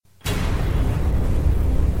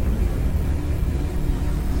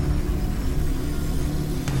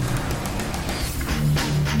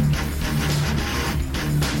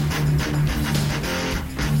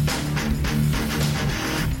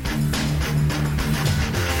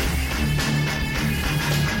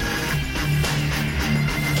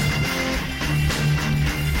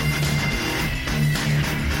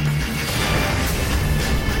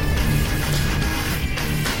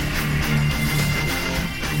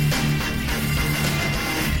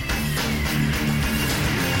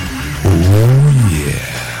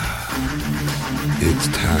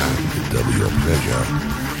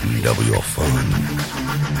redouble your fun.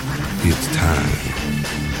 It's time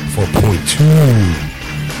for point 2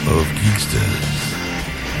 of Geeksters.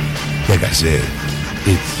 Like I said,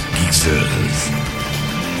 it's Geeksters.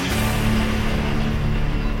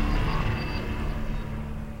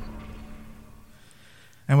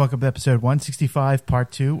 And welcome to episode 165,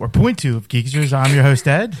 part 2, or point 2 of Geeksters. I'm your host,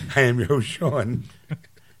 Ed. I am your host, Sean.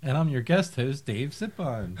 And I'm your guest host, Dave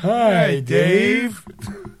Sipon. Hi, Dave.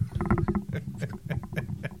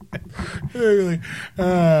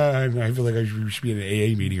 I feel like I should be at an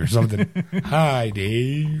AA meeting or something. Hi,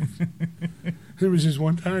 Dave. There was this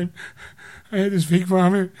one time I had this fake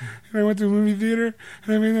vomit, and I went to a movie theater,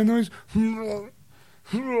 and I made that noise.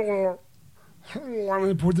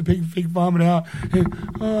 I poured the fake vomit out, and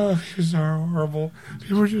it was horrible.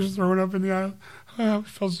 People were just throwing up in the aisle. It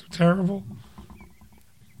felt so terrible.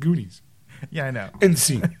 Goonies. Yeah, I know. And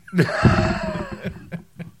scene.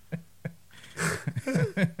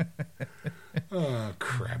 Oh,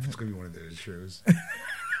 crap. It's going to be one of those shows.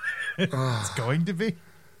 It's going to be?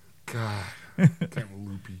 God. Kind of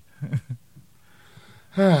loopy.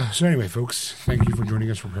 So anyway, folks, thank you for joining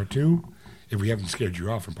us for part 2. If we haven't scared you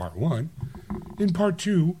off from part 1, in part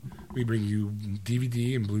 2, we bring you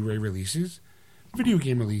DVD and Blu-ray releases, video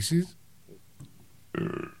game releases.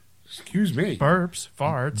 Excuse me. Burps,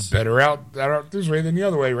 farts. Better out this way than the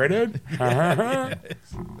other way, right, Ed? Yes.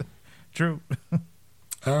 True.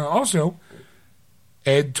 Also,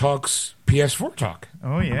 Ed talks PS4 talk.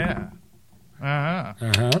 Oh, yeah.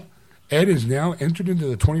 Ed is now entered into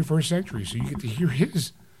the 21st century, so you get to hear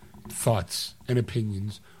his thoughts and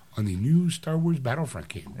opinions on the new Star Wars Battlefront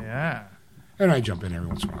game. Yeah. And I jump in every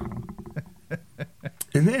once in a while.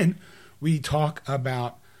 And then we talk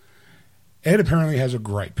about... Ed apparently has a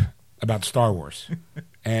gripe about Star Wars.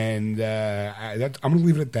 And I'm going to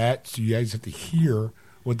leave it at that, so you guys have to hear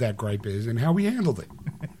what that gripe is and how we handled it.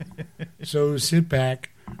 So sit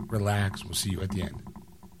back, relax, we'll see you at the end.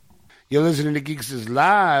 You're listening to Geeksters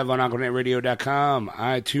live on AquanetRadio.com,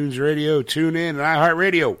 iTunes Radio, TuneIn, and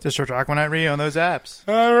iHeartRadio. Just search Aquanet Radio on those apps.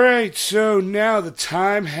 All right, so now the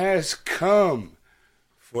time has come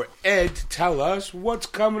for Ed to tell us what's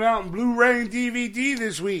coming out in Blu-ray and DVD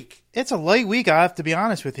this week. It's a light week, I have to be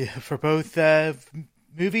honest with you, for both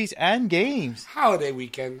movies and games. Holiday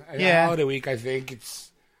weekend. Yeah. Holiday week, I think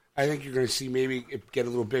you're going to see maybe it get a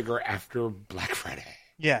little bigger after Black Friday.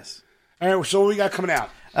 Yes. All right, so what we got coming out?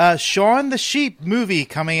 Shaun the Sheep movie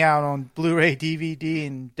coming out on Blu-ray, DVD,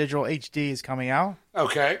 and digital HD is coming out.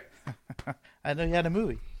 Okay. I know you had a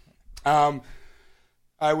movie. I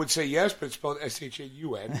would say yes, but it's spelled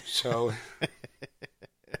S-H-A-U-N, so...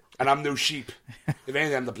 And I'm no sheep. If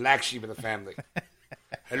anything, I'm the black sheep of the family.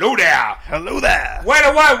 Hello there! Hello there!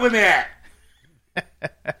 Where the white women at?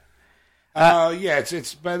 Yeah, it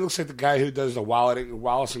looks like the guy who does the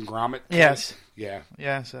Wallace and Gromit. Yes. Yeah.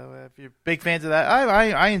 Yeah, so if you're big fans of that,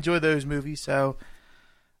 I enjoy those movies, so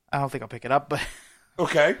I don't think I'll pick it up, but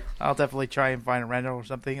okay. I'll definitely try and find a rental or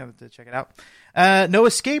something to check it out. No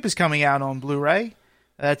Escape is coming out on Blu-ray.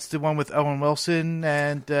 That's the one with Owen Wilson,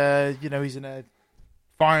 and he's in a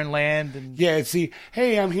foreign land. And yeah, it's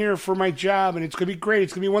hey, I'm here for my job, and it's going to be great.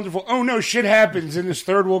 It's going to be wonderful. Oh, no, shit happens in this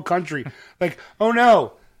third world country. Like, oh,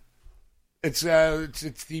 no. It's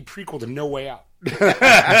the prequel to No Way Out.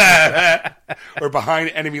 Or Behind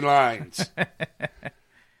Enemy Lines.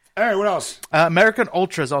 All right, what else? American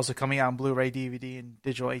Ultra is also coming out on Blu-ray, DVD, and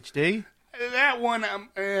digital HD. That one,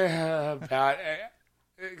 about...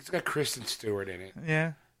 It's got Kristen Stewart in it.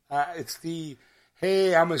 Yeah. It's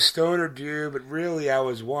hey, I'm a stoner dude, but really I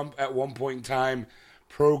was at one point in time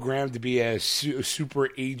programmed to be a super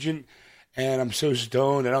agent, and I'm so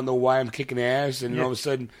stoned, I don't know why I'm kicking ass, and all of a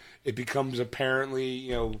sudden it becomes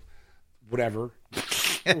apparently, whatever.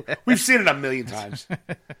 We've seen it a million times.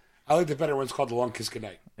 I like the better one's called The Long Kiss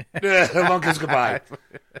Goodnight. The Long Kiss Goodbye.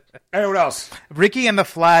 Hey, what else? Ricky and the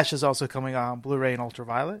Flash is also coming out on Blu-ray and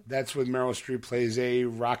Ultraviolet. That's when Meryl Streep plays a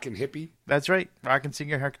rockin' hippie. That's right. Rockin'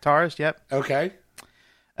 singer, her guitarist, yep. Okay.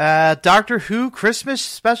 Doctor Who Christmas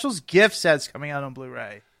Specials gift sets coming out on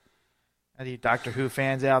Blu-ray. Any Doctor Who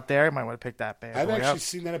fans out there might want to pick that band. I've actually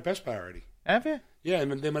seen that at Best Buy already. Have you? Yeah, I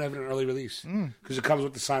mean, they might have an early release. Because it comes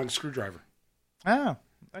with the sonic screwdriver. Oh,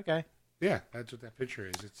 okay. Yeah, that's what that picture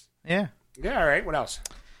is. Yeah, all right. What else?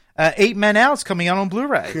 8 Men Out's coming out on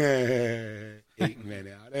Blu-ray. 8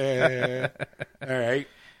 Men Out. All right.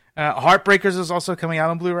 Heartbreakers is also coming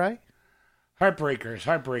out on Blu-ray. Heartbreakers.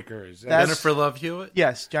 Jennifer Love Hewitt?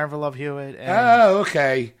 Yes, Jennifer Love Hewitt. And oh,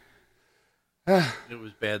 okay. It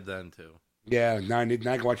was bad then, too. Yeah, now I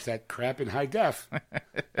can watch that crap in high def. All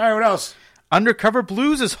right, what else? Undercover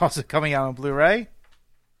Blues is also coming out on Blu-ray.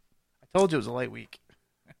 I told you it was a late week.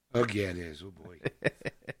 Oh, yeah, it is. Oh, boy.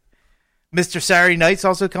 Mr. Saturday Night's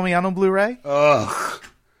also coming out on Blu-ray. Oh,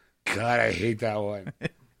 God, I hate that one.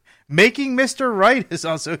 Making Mr. Right is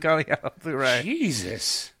also coming out on Blu-ray.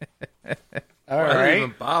 Jesus. All Why are they right.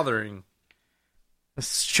 even bothering?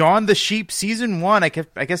 Shaun the Sheep Season 1. I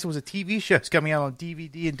guess it was a TV show. It's coming out on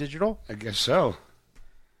DVD and digital. I guess so.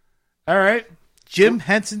 All right. Jim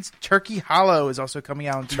Henson's Turkey Hollow is also coming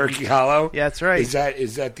out on DVD. Turkey Hollow. Yeah, that's right. Is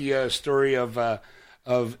that the story of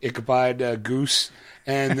Ichabod Goose?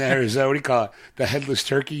 And there's what do you call it? The headless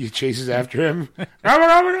turkey chases after him. Gobble,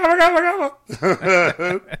 gobble, gobble, gobble,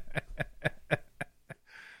 gobble.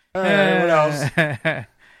 All right, what else?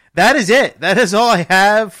 That is it. That is all I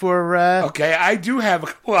have for. Okay, I do have a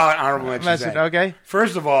couple honorable mentions. Okay.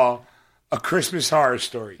 First of all, A Christmas Horror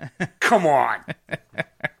Story. Come on.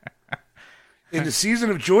 In the season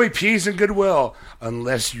of joy, peace, and goodwill,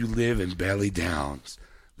 unless you live in Belly Downs.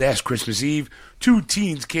 Last Christmas Eve, 2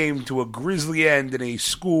 teens came to a grisly end in a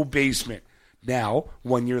school basement. Now,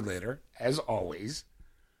 1 year later, as always,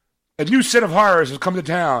 a new set of horrors has come to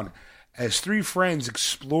town. As 3 friends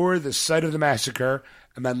explore the site of the massacre,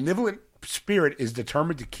 a malevolent spirit is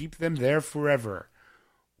determined to keep them there forever.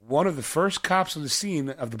 One of the first cops on the scene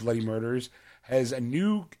of the bloody murders has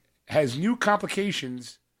new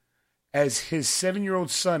complications as his 7-year-old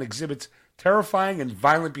son exhibits terrifying and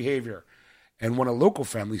violent behavior. And when a local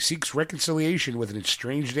family seeks reconciliation with an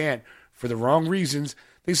estranged aunt for the wrong reasons,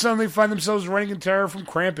 they suddenly find themselves running in terror from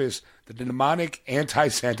Krampus, the demonic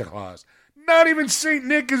anti-Santa Claus. Not even St.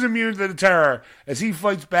 Nick is immune to the terror as he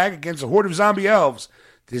fights back against a horde of zombie elves.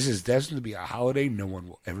 This is destined to be a holiday no one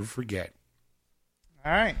will ever forget.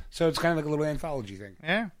 All right. So it's kind of like a little anthology thing.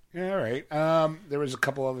 Yeah. Yeah, all right. There was a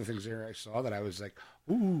couple other things there I saw that I was like,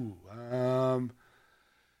 ooh.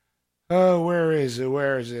 Oh, where is it?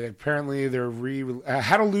 Where is it? Apparently, they're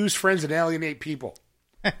How to Lose Friends and Alienate People.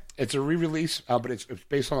 It's a re-release, but it's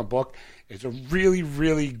based on a book. It's a really,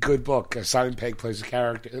 really good book. Simon Pegg plays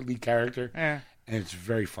the lead character, Yeah. and it's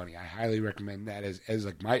very funny. I highly recommend that as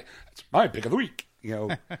like it's my pick of the week. You know,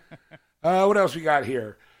 what else we got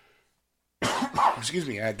here? Excuse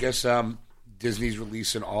me. I guess Disney's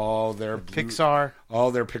releasing all their Pixar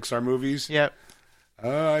movies. Yep.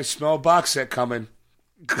 I smell a box set coming.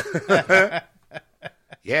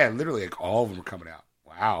 Yeah, literally, like all of them are coming out.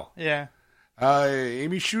 Wow. Yeah.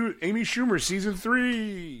 Amy Schumer, season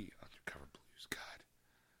 3. Undercover Blues,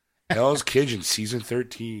 God. Hell's Kitchen, season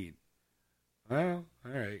 13. Well,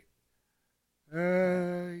 all right.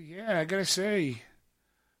 Yeah, I gotta say,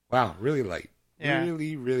 wow, really light. Yeah.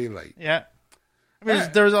 Really, really light. Yeah. I mean,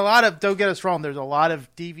 there's a lot of, don't get us wrong, there's a lot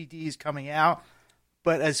of DVDs coming out,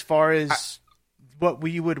 but as far as what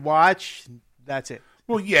we would watch, that's it.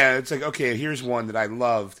 Well, yeah, it's like, okay, here's one that I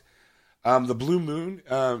loved. The Blue Moon.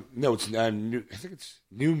 No, it's new, I think it's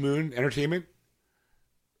New Moon Entertainment.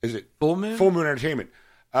 Is it Full Moon? Full Moon Entertainment.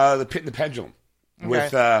 The Pit and the Pendulum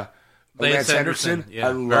with Lance Henriksen. Yeah,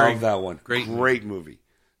 I love that one. great movie.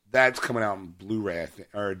 That's coming out on Blu-ray, I think,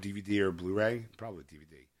 or DVD or Blu-ray. Probably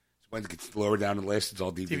DVD. So when it gets lower down the list, it's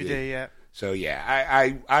all DVD. DVD, yeah. So yeah,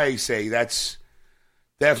 I say that's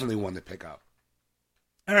definitely one to pick up.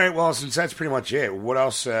 All right, well, since that's pretty much it, what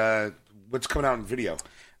else? What's coming out in video?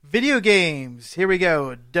 Video games. Here we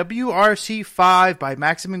go. WRC 5 by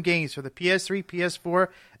Maximum Games for the PS3, PS4,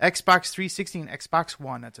 Xbox 360, and Xbox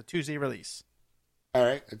One. That's a Tuesday release. All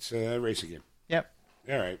right, it's a racing game. Yep.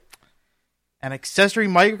 All right. An accessory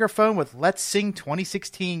microphone with Let's Sing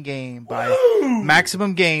 2016 game by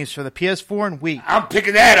Maximum Games for the PS4 and Wii. I'm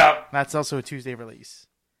picking that up. That's also a Tuesday release.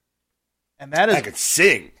 And that is I could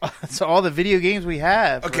sing. that's all the video games we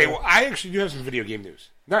have. Okay, well, I actually do have some video game news.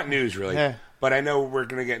 Not news, really. Yeah. But I know we're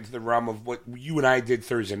going to get into the realm of what you and I did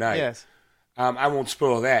Thursday night. Yes. I won't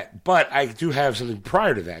spoil that. But I do have something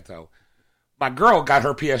prior to that, though. My girl got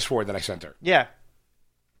her PS4 that I sent her. Yeah.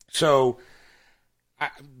 So,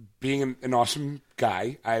 being an awesome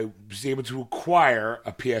guy, I was able to acquire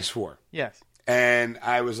a PS4. Yes. And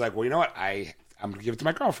I was like, well, you know what? I'm going to give it to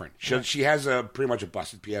my girlfriend. She has pretty much a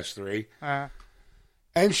busted PS3.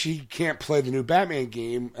 And she can't play the new Batman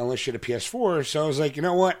game unless she had a PS4. So I was like, you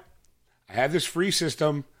know what? I have this free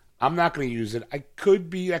system. I'm not going to use it. I could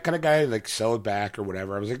be that kind of guy, like sell it back or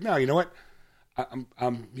whatever. I was like, no, you know what?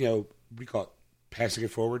 I'm we call it passing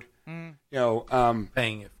it forward. Mm.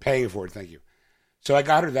 Paying it forward. Thank you. So I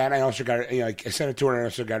got her that. I also got her, I sent it to her and I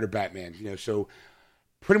also got her Batman, so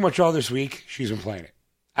pretty much all this week she's been playing it.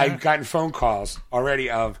 I've gotten phone calls already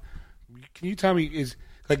of, can you tell me,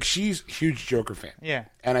 she's a huge Joker fan. Yeah.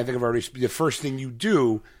 And I think the first thing you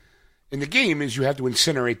do in the game is you have to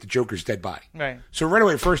incinerate the Joker's dead body. Right. So right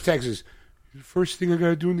away, first text is, the first thing I got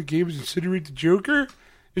to do in the game is incinerate the Joker?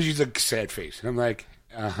 And she's like, sad face. And I'm like,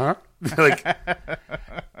 uh-huh. Like,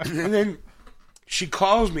 and then she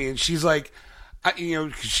calls me and she's like,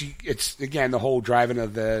 it's again the whole driving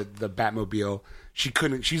of the Batmobile. She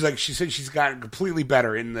said she's gotten completely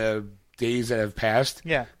better in the days that have passed.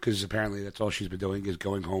 Yeah. Because apparently that's all she's been doing is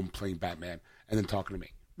going home, playing Batman, and then talking to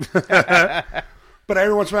me. But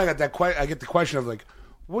every once in a while I get the question of like,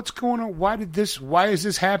 what's going on? Why is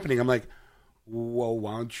this happening? I'm like, well,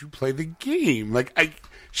 why don't you play the game? Like,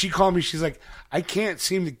 she called me. She's like, I can't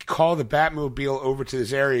seem to call the Batmobile over to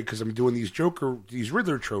this area because I'm doing these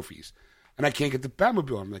Riddler trophies, and I can't get the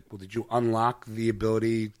Batmobile. I'm like, well, did you unlock the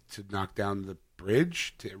ability to knock down the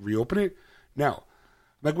bridge to reopen it? No.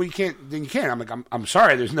 I'm like, well, you can't. Then you can't. I'm like, I'm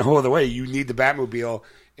sorry. There's no other way. You need the Batmobile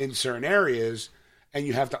in certain areas, and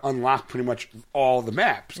you have to unlock pretty much all the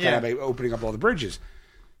maps, kind of by opening up all the bridges.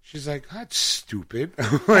 She's like, that's stupid.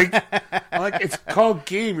 I'm like, it's called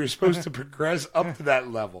game. You're supposed to progress up to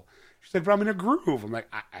that level. She's like, but I'm in a groove. I'm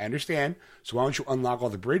like, I understand. So why don't you unlock all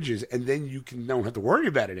the bridges and then you don't have to worry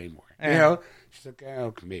about it anymore? You know? She's like,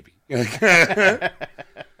 oh, maybe. But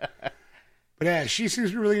yeah, she seems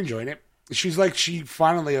to be really enjoying it. She's like, she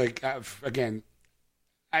finally again,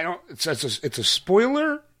 it's a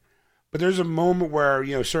spoiler. But there's a moment where,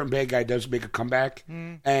 a certain bad guy does make a comeback.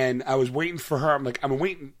 And I was waiting for her. I'm like, I'm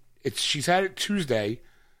waiting. She's had it Tuesday.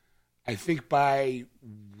 I think by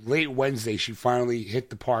late Wednesday, she finally hit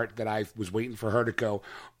the part that I was waiting for her to go,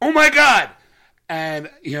 oh my God. And,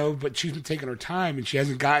 but she's been taking her time and she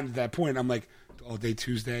hasn't gotten to that point. I'm like, all day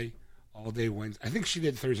Tuesday, all day Wednesday. I think she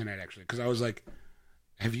did Thursday night, actually. Because I was like,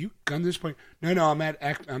 have you gotten to this point? No, I'm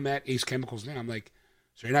at Ace Chemicals now. I'm like,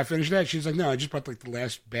 so you're not finished that? She's like, no, I just brought the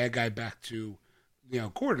last bad guy back to,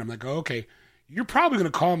 court. And I'm like, oh, okay. You're probably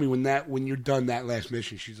going to call me when you're done that last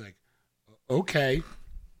mission. She's like, okay.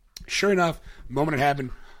 Sure enough, the moment it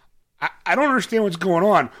happened, I don't understand what's going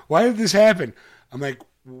on. Why did this happen? I'm like,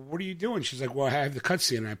 what are you doing? She's like, well, I have the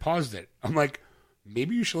cutscene and I paused it. I'm like,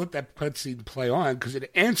 maybe you should let that cutscene play on because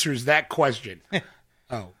it answers that question.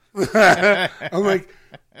 Oh. I'm like,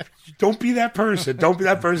 don't be that person. Don't be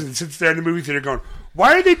that person that sits there in the movie theater going,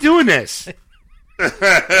 why are they doing this?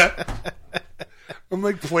 I'm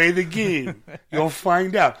like, play the game. You'll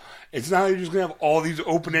find out. It's not like you're just going to have all these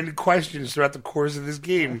open-ended questions throughout the course of this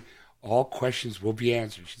game. All questions will be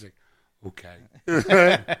answered. She's like, okay.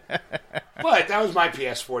 But that was my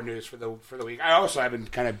PS4 news for the week. I also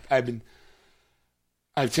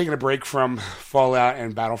I've taken a break from Fallout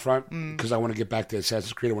and Battlefront because I want to get back to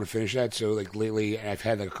Assassin's Creed. I want to finish that. So lately, I've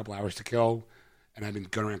had a couple hours to kill, and I've been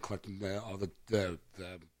going around collecting all the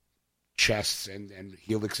chests and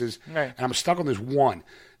helixes. Right. And I'm stuck on this one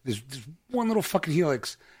little fucking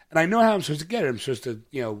helix, and I know how I'm supposed to get it. I'm supposed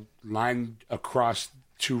to line across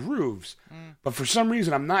two roofs, but for some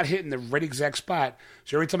reason I'm not hitting the right exact spot.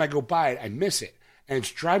 So every time I go by it, I miss it, and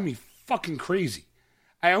it's driving me fucking crazy.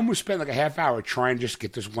 I almost spent like a half hour trying to just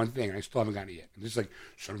get this one thing, and I still haven't gotten it yet. I'm just like,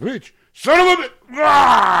 son of a bitch.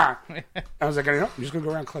 Ah! I was like, I'm just going to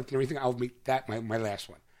go around collecting everything. I'll make that my last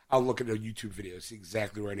one. I'll look at a YouTube video, see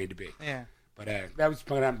exactly where I need to be. Yeah. But that was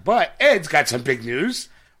fun. But Ed's got some big news.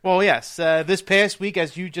 Well, yes. This past week,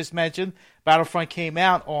 as you just mentioned, Battlefront came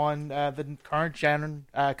out on the current gen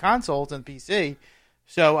consoles and PC.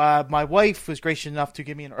 So my wife was gracious enough to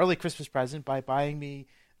give me an early Christmas present by buying me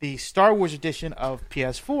the Star Wars edition of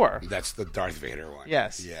PS4. That's the Darth Vader one.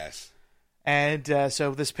 Yes. Yes. And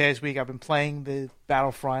so this past week I've been playing the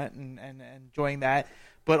Battlefront and enjoying that.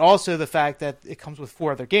 But also the fact that it comes with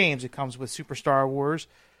 4 other games. It comes with Super Star Wars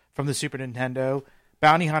from the Super Nintendo,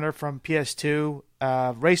 Bounty Hunter from PS2,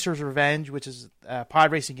 Racer's Revenge, which is a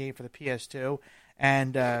pod racing game for the PS2,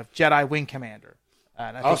 and Jedi Wing Commander.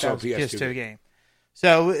 And I think also that was a PS2 game.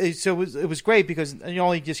 So it was great because you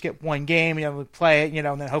only just get one game, we play it,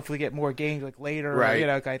 and then hopefully get more games like later,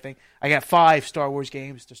 right. Kind of thing. I got 5 Star Wars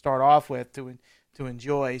games to start off with to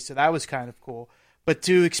enjoy, so that was kind of cool. But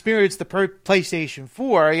to experience the PlayStation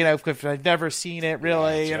 4, because I've never seen it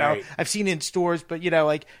really, yeah, right. I've seen it in stores, but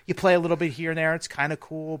like you play a little bit here and there, it's kind of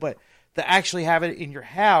cool, but to actually have it in your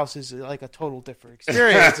house is like a total different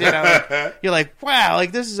experience. You're like, wow,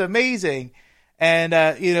 like this is amazing. And,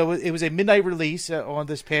 it was a midnight release on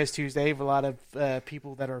this past Tuesday for a lot of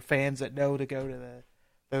people that are fans that know to go to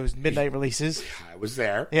those midnight releases. I was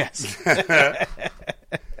there. Yes.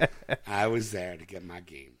 I was there to get my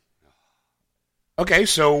game. Okay,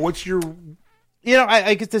 so what's your...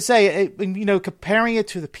 I get to say, comparing it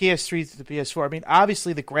to the PS3 to the PS4, I mean,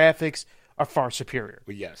 obviously the graphics are far superior.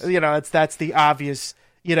 Well, yes. That's the obvious,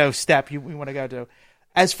 step we want to go to.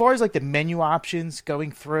 As far as like the menu options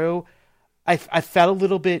going through, I felt a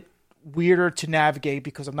little bit weirder to navigate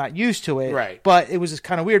because I'm not used to it. Right. But it was just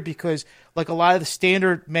kind of weird because like a lot of the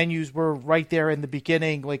standard menus were right there in the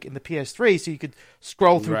beginning, like in the PS3, so you could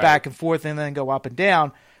scroll through Right. back and forth and then go up and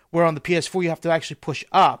down. Where on the PS4 you have to actually push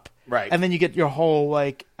up, Right. and then you get your whole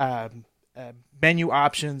like menu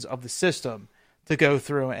options of the system to go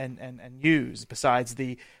through and use. Besides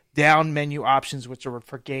the down menu options, which are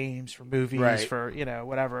for games, for movies, Right. for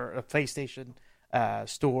whatever, a PlayStation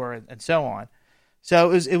store and so on.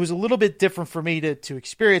 So it was a little bit different for me to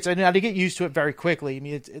experience. I had to get used to it very quickly. I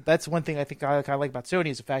mean, that's one thing I think I like about Sony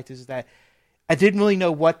is the fact is that I didn't really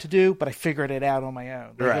know what to do, but I figured it out on my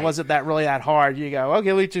own. Like, Right. It wasn't really that hard. You go,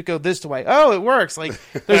 okay, let's just go this way. Oh, it works. Like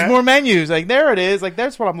there's more menus. Like there it is. Like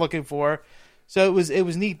that's what I'm looking for. So it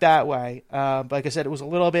was neat that way. But like I said, it was a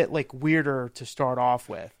little bit like weirder to start off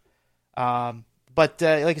with. But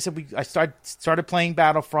like I said, I started playing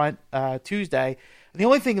Battlefront Tuesday. The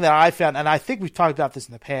only thing that I found, and I think we've talked about this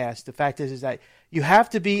in the past, the fact is that you have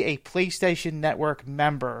to be a PlayStation Network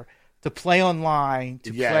member to play online,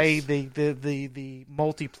 to Yes. play the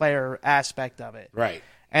multiplayer aspect of it. Right.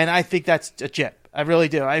 And I think that's a chip. I really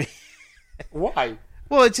do. Why?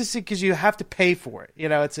 Well, it's just because you have to pay for it.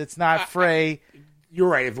 It's not free. You're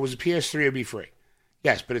right. If it was a PS3, it'd be free.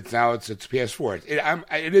 Yes, but it's PS4.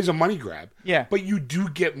 It is a money grab. Yeah. But you do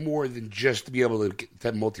get more than just to be able to get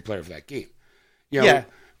that multiplayer for that game. You know, Yeah.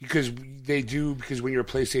 Because when you're a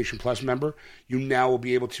PlayStation Plus member, you now will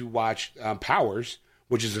be able to watch Powers,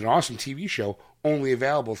 which is an awesome TV show, only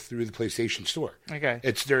available through the PlayStation Store. Okay.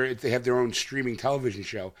 They have their own streaming television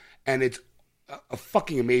show, and it's a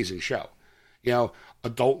fucking amazing show.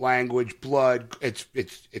 Adult language, blood. It's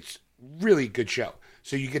really good show.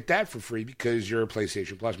 So you get that for free because you're a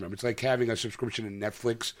PlayStation Plus member. It's like having a subscription in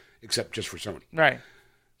Netflix, except just for Sony. Right.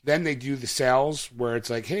 Then they do the sales where it's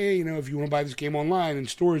like, hey, if you want to buy this game online in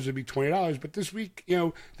stores, it'd be $20. But this week,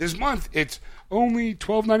 this month, it's only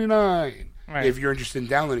 $12.99 Right. if you're interested in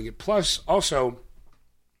downloading it. Plus, also,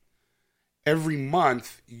 every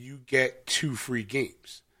month you get 2 free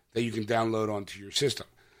games that you can download onto your system.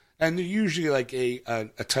 And they're usually like a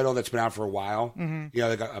title that's been out for a while,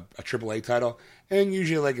 like a AAA title, and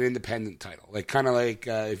usually like an independent title, like kind of like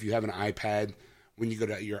if you have an iPad, when you go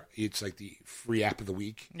to it's like the free app of the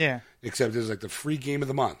week. Yeah. Except it's like the free game of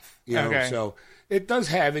the month. Okay. So it does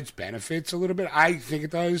have its benefits a little bit. I think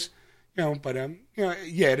it does. But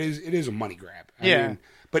yeah, it is a money grab. I mean,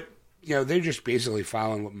 but they're just basically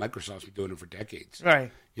following what Microsoft's been doing for decades.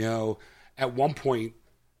 Right. At one point,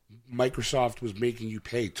 Microsoft was making you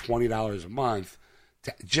pay $20 a month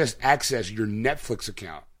to just access your Netflix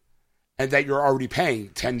account, and that you're already paying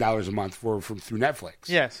 $10 a month through Netflix.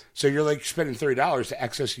 Yes. So you're like spending $30 to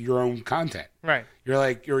access your own content. Right. You're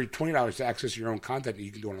 $20 to access your own content that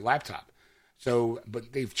you can do on a laptop. So,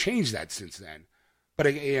 but they've changed that since then. But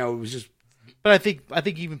it was just. But I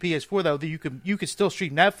think even PS4 though, that you could still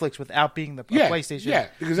stream Netflix without being the PlayStation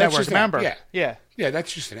because that's Network just member. An app. Yeah. Yeah,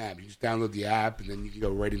 that's just an app. You just download the app, and then you can go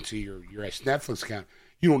right into your Netflix account.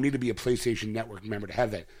 You don't need to be a PlayStation Network member to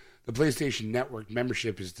have that. The PlayStation Network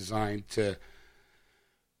membership is designed for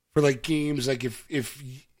like games like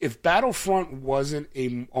if Battlefront wasn't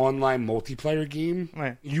a online multiplayer game,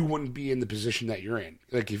 Right. you wouldn't be in the position that you're in.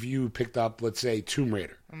 Like if you picked up, let's say, Tomb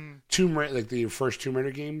Raider, like the first Tomb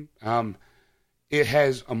Raider game, it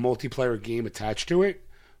has a multiplayer game attached to it,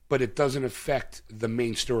 but it doesn't affect the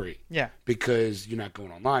main story. Yeah. Because you're not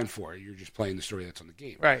going online for it. You're just playing the story that's on the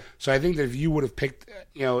game. Right. So I think that if you would have picked,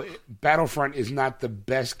 Battlefront is not the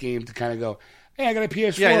best game to kind of go, hey, I got a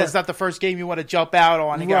PS4. Yeah, that's not the first game you want to jump out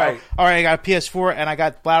on and Right. go, all right, I got a PS4 and I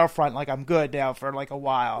got Battlefront, like I'm good now for like a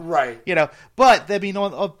while. Right. But I mean,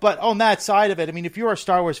 on that side of it, I mean, if you're a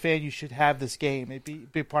Star Wars fan, you should have this game.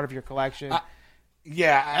 It'd be part of your collection.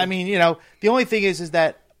 Yeah. I mean, the only thing is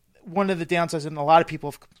that one of the downsides, and a lot of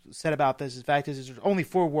people have said about this, is the fact is there's only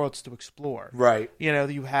 4 worlds to explore. Right.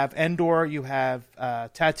 You have Endor, you have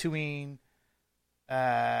Tatooine.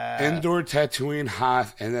 Endor, Tatooine,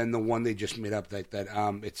 Hoth, and then the one they just made up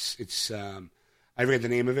it's I forget the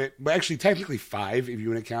name of it, but actually technically 5 if you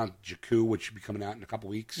want to count Jakku, which should be coming out in a couple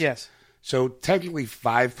weeks. Yes. So technically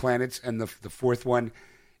 5 planets, and the fourth one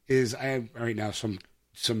is I have right now some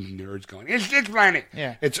nerds going, it's this planet.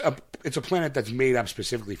 Yeah. It's a planet that's made up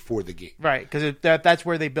specifically for the game. Right, because that's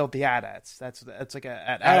where they built the AT-ATs. That's like an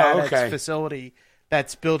AT-ATs facility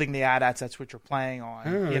that's building the AT-ATs. That's what you're playing on.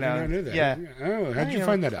 Oh, I did not know that. Yeah. Oh, how'd you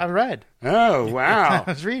find that out? I read. Oh, wow.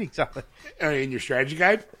 I was reading something. In your strategy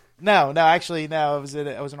guide? No. Actually, no. It was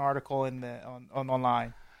an article on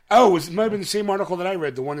online. Oh, it might have been the same article that I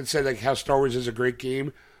read, the one that said like how Star Wars is a great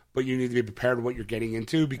game, but you need to be prepared with what you're getting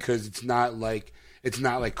into because it's not like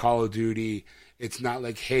Call of Duty. It's not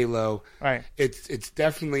like Halo. Right. It's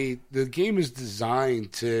definitely, the game is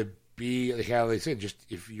designed to be, like how they said, just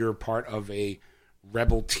if you're part of a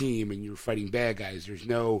rebel team and you're fighting bad guys, there's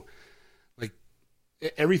no, like,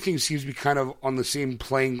 everything seems to be kind of on the same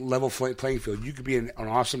playing field. You could be an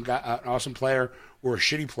awesome guy, an awesome player, or a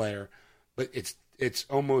shitty player, but it's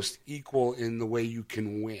almost equal in the way you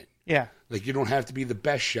can win. Yeah. Like, you don't have to be the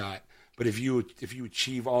best shot, but if you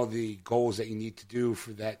achieve all the goals that you need to do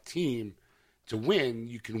for that team to win,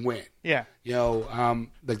 you can win. Yeah. You know,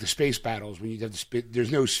 like the space battles, when you have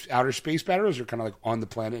there's no outer space battles, they're kind of like on the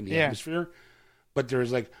planet in the atmosphere. But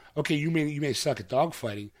there's like, okay, you may suck at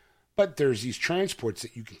dogfighting, but there's these transports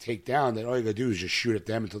that you can take down that all you gotta do is just shoot at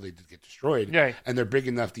them until they get destroyed. Right. And they're big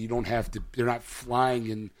enough that you don't have to, they're not flying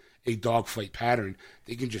in a dogfight pattern.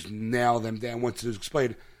 They can just nail them down once it's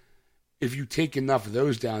explained. If you take enough of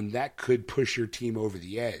those down, that could push your team over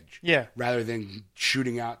the edge. Yeah. Rather than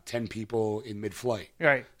shooting out 10 people in mid-flight.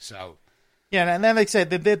 Right. So. Yeah, and then like I said,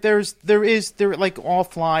 there is like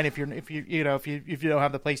offline if you don't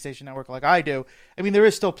have the PlayStation Network like I do. I mean, there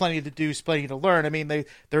is still plenty to do, plenty to learn. I mean,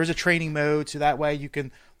 there is a training mode, so that way you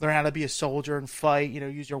can learn how to be a soldier and fight. You know,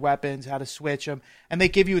 use your weapons, how to switch them, and they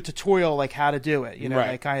give you a tutorial like how to do it. You know,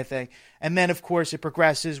 that kind of thing. And then of course it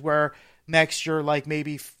progresses where next you're like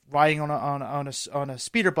maybe riding on a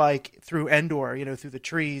speeder bike through Endor. You know, through the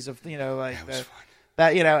trees of like that was fun.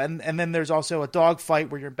 That, you know, and then there's also a dogfight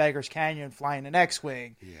where you're in Beggar's Canyon flying an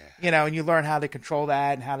X-Wing. Yeah. You know, and you learn how to control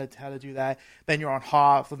that and how to do that. Then you're on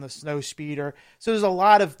Hoth on the snow speeder. So there's a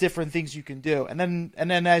lot of different things you can do. And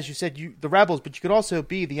then as you said, the Rebels, but you could also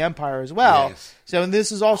be the Empire as well. Yes. So and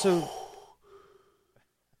this is also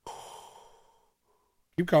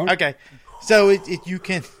Keep going. okay. So you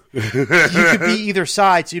can be either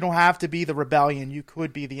side. So you don't have to be the Rebellion. You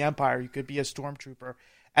could be the Empire. You could be a Stormtrooper.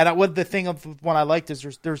 And what the thing of what I liked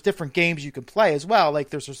is there's different games you can play as well.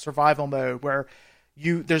 Like there's a survival mode where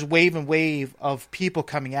there's wave and wave of people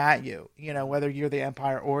coming at you. You know, whether you're the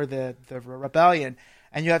Empire or the Rebellion,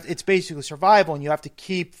 and it's basically survival, and you have to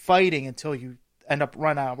keep fighting until you end up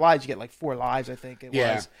running out of lives. You get like 4 lives, I think it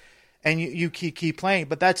was, and you keep playing.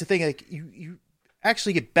 But that's the thing, like you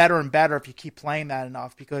actually get better and better if you keep playing that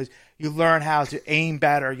enough, because you learn how to aim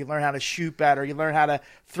better, you learn how to shoot better, you learn how to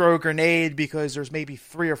throw a grenade because there's maybe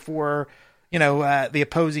 3 or 4, the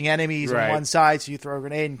opposing enemies on one side, so you throw a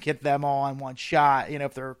grenade and get them all in one shot,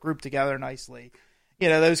 if they're grouped together nicely.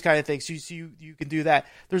 Those kind of things. So you can do that.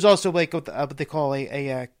 There's also like what they call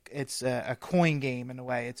it's a coin game in a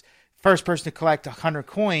way. It's first person to collect 100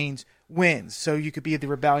 coins wins. So you could be the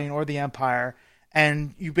Rebellion or the Empire,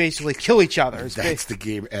 and you basically kill each other. That's the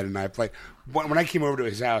game Ed and I play. When I came over to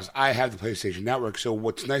his house, I have the PlayStation Network. So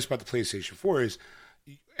what's nice about the PlayStation 4 is,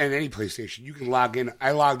 and any PlayStation, you can log in.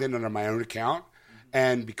 I logged in under my own account,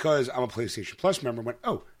 and because I'm a PlayStation Plus member, I went,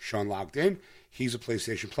 oh, Sean logged in. He's a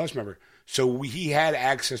PlayStation Plus member. So he had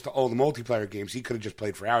access to all the multiplayer games. He could have just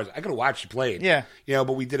played for hours. I could have watched you play it. Yeah.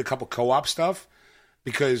 But we did a couple co-op stuff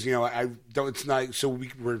because, it's not, so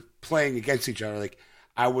we were playing against each other. Like,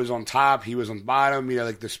 I was on top, he was on the bottom,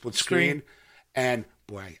 like the split screen. And,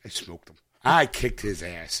 boy, I smoked him. I kicked his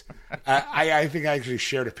ass. I think I actually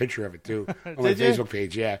shared a picture of it, too, on my Facebook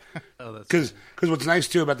page, yeah. Because what's nice,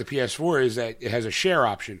 too, about the PS4 is that it has a share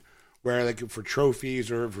option where, like, for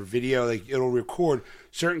trophies or for video, like, it'll record.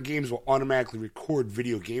 Certain games will automatically record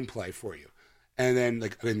video gameplay for you. And then,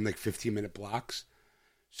 like, in, 15-minute blocks.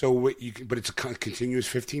 So, but it's a continuous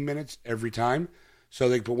 15 minutes every time. So,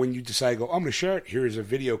 but when you decide, I'm going to share it, here's a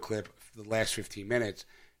video clip for the last 15 minutes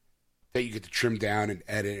that you get to trim down and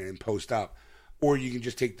edit and post up. Or you can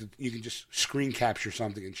just you can just screen capture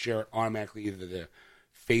something and share it automatically either to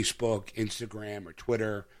Facebook, Instagram, or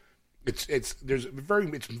Twitter. It's very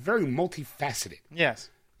multifaceted. Yes.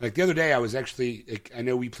 Like the other day, I was actually, I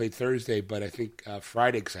know we played Thursday, but I think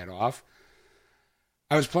Friday because I had off.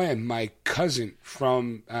 I was playing my cousin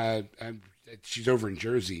from, she's over in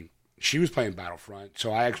Jersey. She was playing Battlefront,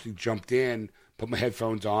 so I actually jumped in, put my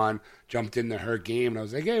headphones on, jumped into her game, and I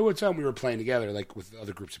was like, "Hey, what's up?" We were playing together, like with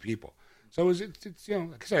other groups of people. So it's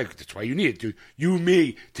like I said, that's why you need it, dude. You and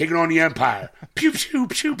me taking on the Empire. Pew pew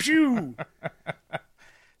pew pew.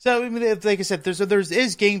 So I mean, like I said,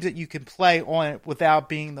 there's games that you can play on it without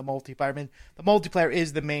being the multiplayer. I mean, the multiplayer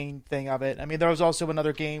is the main thing of it. I mean, there was also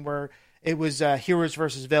another game where it was heroes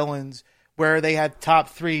versus villains, where they had top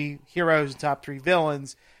 3 heroes and top 3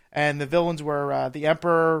 villains. And the villains were the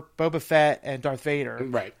Emperor, Boba Fett, and Darth Vader.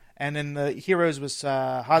 Right. And then the heroes was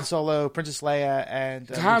Han Solo, Princess Leia, and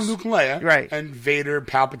Han, Luke, and Leia. Right. And Vader,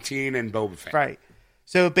 Palpatine, and Boba Fett. Right.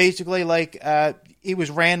 So basically, like it was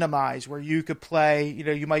randomized where you could play. You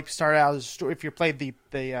know, you might start out as if you played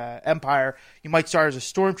the Empire, you might start as a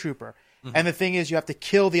stormtrooper. And the thing is, you have to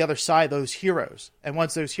kill the other side, those heroes. And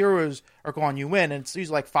once those heroes are gone, you win. And it's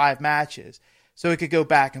usually like 5 matches. So it could go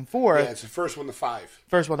back and forth. Yeah, it's the first one to 5.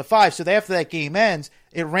 First one to 5. So after that game ends,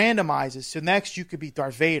 it randomizes. So next you could be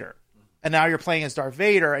Darth Vader. And now you're playing as Darth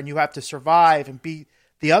Vader, and you have to survive and beat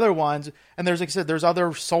the other ones. And there's, like I said, there's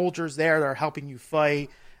other soldiers there that are helping you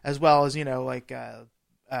fight, as well as, you know, like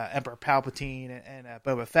Emperor Palpatine and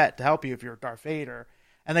Boba Fett to help you if you're Darth Vader.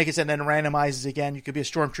 And like I said, then it randomizes again. You could be a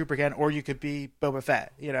stormtrooper again, or you could be Boba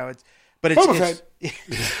Fett. You know, it's Boba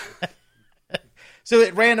Fett. So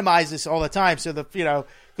it randomizes all the time. So because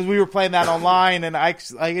we were playing that online, and I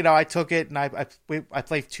took it and I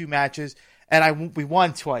played 2 matches, and we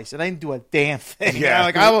won twice, and I didn't do a damn thing.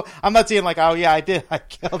 Yeah. I'm not saying like, oh yeah, I did, I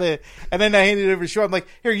killed it, and then I handed it over to Sean. I'm like,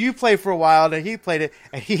 here, you play for a while, and then he played it,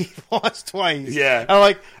 and he lost twice. Yeah. And I'm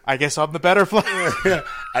like, I guess I'm the better player.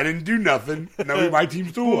 I didn't do nothing. No, my team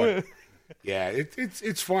still won. Yeah,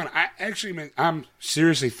 it's fun. I'm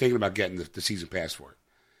seriously thinking about getting the season pass for it.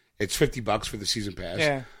 It's $50 for the season pass.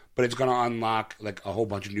 Yeah. But it's going to unlock like a whole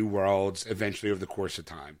bunch of new worlds eventually over the course of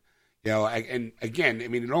time. You know, and again, I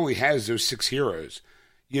mean, it only has those 6 heroes.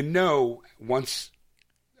 You know, once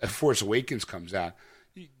Force Awakens comes out,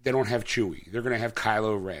 they don't have Chewie. They're going to have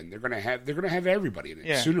Kylo Ren. They're going to have everybody in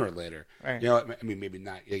it sooner or later. Right. You know, I mean, maybe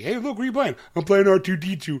not. Like, hey, look, what are you playing? I'm playing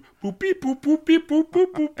R2D2. Boop beep boop boop beep boop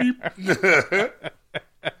boop boop beep.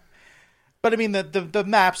 But I mean, the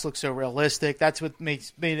maps look so realistic. That's what made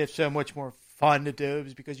it so much more fun to do,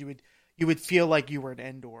 is because you would feel like you were in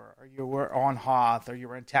Endor, or you were on Hoth, or you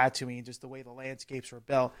were in Tatooine, just the way the landscapes were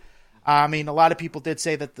built. I mean, a lot of people did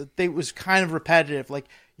say that it was kind of repetitive. Like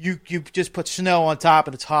you just put snow on top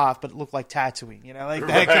and it's Hoth, but it looked like Tatooine. You know, like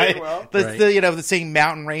that right, kind. Well, the same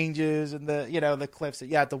mountain ranges and the cliffs that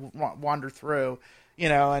you had to wander through. You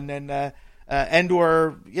know, and then.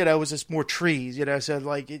 Endor, was just more trees, so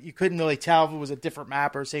like you couldn't really tell if it was a different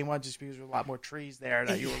map or the same one, just because there were a lot more trees there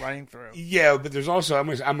that you were running through. Yeah, but there's also I'm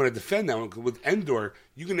going to defend that one, 'cause with Endor,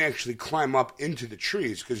 you can actually climb up into the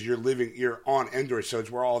trees because you're on Endor, so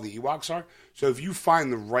it's where all the Ewoks are. So if you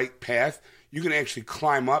find the right path, you can actually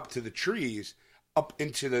climb up to the trees, up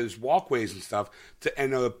into those walkways and stuff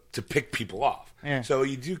to pick people off. Yeah. So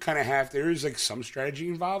you do kind of there is like some strategy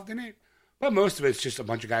involved in it. But most of it's just a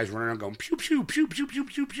bunch of guys running around going pew pew pew pew pew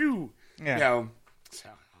pew pew. Yeah. It's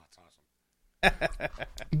awesome.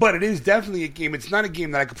 But it is definitely a game. It's not a game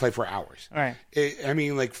that I could play for hours. Right.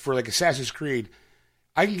 For Assassin's Creed,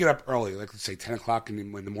 I can get up early, like let's say 10 o'clock in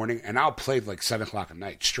the morning, and I'll play like 7 o'clock at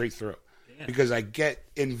night straight through. Damn. Because I get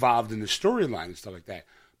involved in the storyline and stuff like that.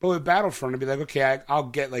 But with Battlefront, I'd be like, okay, I'll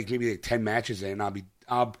get like maybe like 10 matches in, and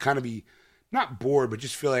I'll kind of be not bored, but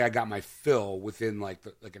just feel like I got my fill within like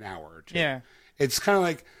an hour or 2. Yeah. It's kind of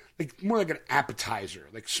like more like an appetizer,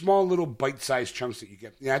 like small little bite-sized chunks that you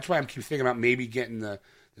get. Yeah, that's why I keep thinking about maybe getting the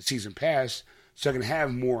season pass so I can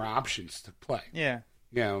have more options to play. Yeah.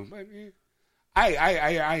 But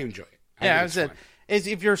I enjoy it. I said,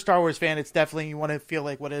 if you're a Star Wars fan, it's definitely, you want to feel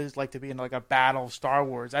like what it is like to be in like a battle of Star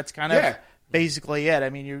Wars. That's kind of basically it. I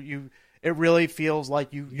mean, it really feels like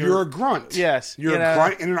you're a grunt. Yes. You're a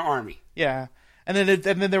grunt in an army. Yeah. And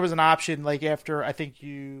then there was an option, like after I think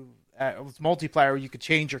it was multiplayer, where you could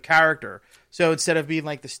change your character. So instead of being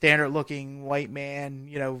like the standard looking white man,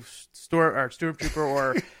 stormtrooper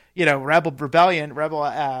or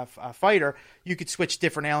rebel fighter, you could switch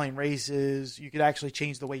different alien races. You could actually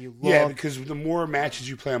change the way you look. Yeah, because the more matches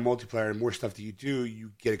you play on multiplayer and more stuff that you do,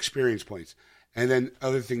 you get experience points, and then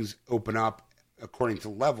other things open up according to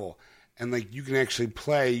level. And like you can actually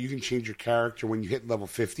you can change your character when you hit level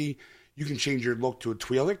 50. You can change your look to a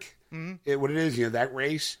Twi'lek. Mm-hmm. What it is, that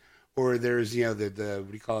race. Or there's, the what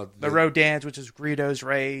do you call it? The Rodans, which is Greedo's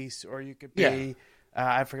race. Or you could be,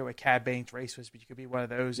 I forget what Cad Bane's race was, but you could be one of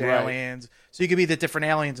those aliens. So you could be the different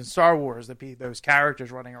aliens in Star Wars that be those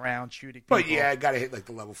characters running around shooting people. But yeah, I got to hit like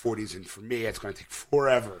the level 40s. And for me, it's going to take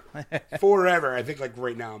forever. Forever. I think like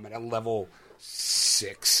right now I'm at a level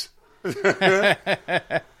 6.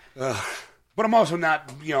 But I'm also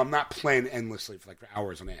not, I'm not playing endlessly for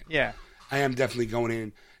hours on end. Yeah. I am definitely going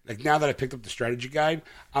in. Like now that I picked up the strategy guide,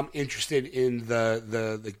 I'm interested in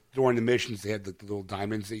the during the missions they had the little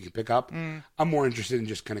diamonds that you can pick up. I'm more interested in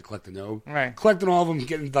just kind of collecting those. Right. Collecting all of them,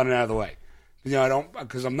 getting them done and out of the way.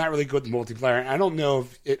 Because I'm not really good at multiplayer. I don't know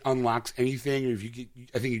if it unlocks anything or if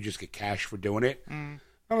I think you just get cash for doing it. I'm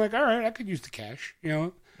like, all right, I could use the cash. Yeah.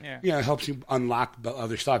 It helps you unlock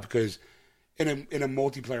other stuff because in a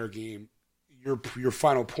multiplayer game, your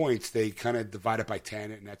final points, they kind of divide it by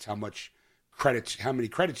 10, and that's how much credits, how many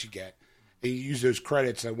credits you get, and you use those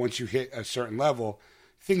credits. Once you hit a certain level,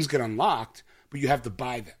 things get unlocked, but you have to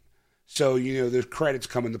buy them. So those credits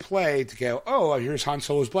come into play to go. Oh, here's Han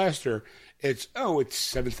Solo's blaster. It's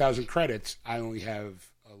 7,000 credits. I only have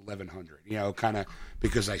 1,100. Kind of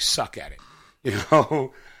because I suck at it.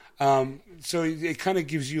 So it kind of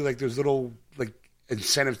gives you like those little like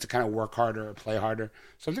incentives to kind of work harder or play harder.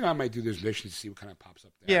 So I think I might do those missions to see what kind of pops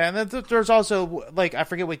up there. Yeah, and then there's also, like, I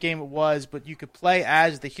forget what game it was, but you could play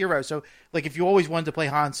as the hero. So, like, if you always wanted to play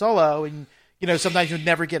Han Solo and, sometimes you'd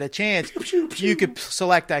never get a chance, you could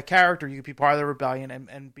select that character. You could be part of the rebellion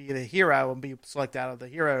and be the hero and be selected out of the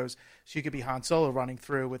heroes. So you could be Han Solo running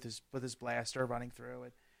through with his blaster running through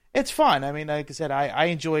it. It's fun. I mean, like I said, I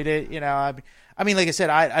enjoyed it. I mean, like I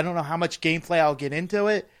said, I don't know how much gameplay I'll get into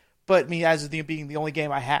it. But me, as being the only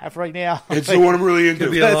game I have right now, it's the one I'm really into.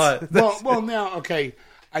 Could be a lot. Well, now, okay,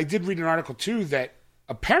 I did read an article too that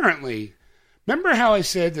apparently, remember how I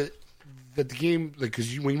said that the game, like,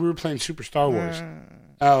 because when we were playing Super Star Wars,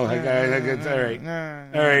 all right. That's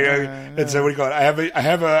what do you call it? I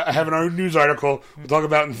have a news article we'll talk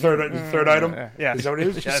about in third item. Yeah, is that what it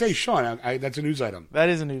is? Yes. Just say Sean. That's a news item. That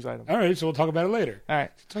is a news item. All right, so we'll talk about it later. All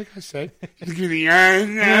right. It's like I said. Give me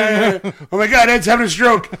the oh my God, Ed's having a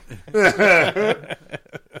stroke. All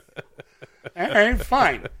right,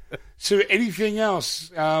 fine. So, anything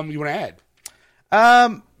else you want to add?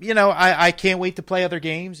 I can't wait to play other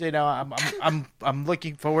games. I'm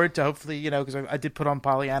looking forward to hopefully, because I did put on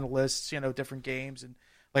Pollyanna lists, different games, and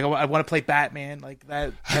like I want to play Batman, like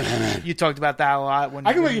that. You talked about that a lot.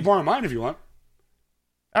 I can let you borrow mine if you want.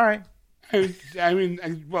 All right.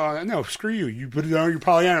 No, screw you. You put it on your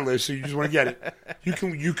Pollyanna list, so you just want to get it.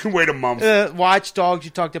 You can wait a month. Watch Dogs,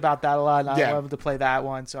 you talked about that a lot, and I Yeah. wanted to play that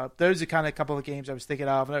one. So those are kind of a couple of games I was thinking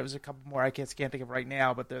of. There was a couple more I can't think of right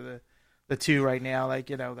now, but they're the two right now, like,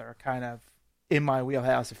 that are kind of in my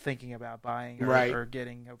wheelhouse of thinking about buying or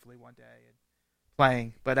getting hopefully one day and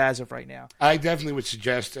playing. But as of right now, I definitely would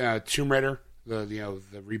suggest Tomb Raider, the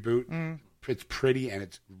reboot. It's pretty and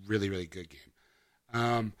it's really, really good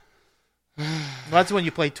game. Well, that's the one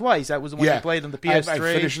you played twice. That was the one you played on the PS3. I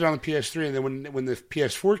finished it on the PS3, and then when the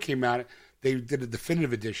PS4 came out, they did a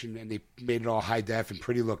definitive edition, and they made it all high def and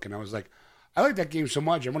pretty looking. I was like, I like that game so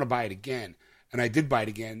much, I'm going to buy it again. And I did buy it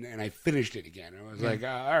again, and I finished it again. And I was like,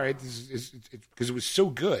 all right, this is because it was so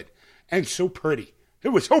good and so pretty. It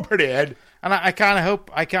was so pretty, Ed. And I kind of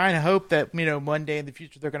hope that one day in the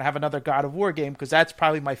future they're going to have another God of War game, because that's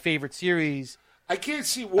probably my favorite series. I can't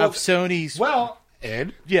see of Sony's. Well,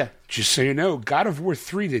 Ed, yeah. Just so you know, God of War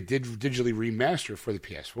 3 they did digitally remaster for the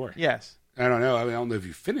PS4. Yes. I don't know. I don't know if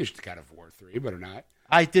you finished God of War 3, but or not.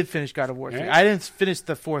 I did finish God of War 3. Yeah. I didn't finish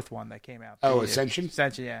the fourth one that came out. Ascension?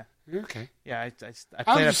 Ascension, yeah. Okay. Yeah, I played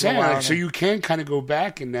I'm it just for a saying, while. like, so you can kind of go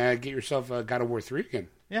back and get yourself God of War 3 again.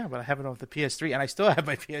 Yeah, but I have it on the PS3, and I still have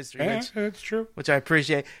my PS3. Yeah, that's true. Which I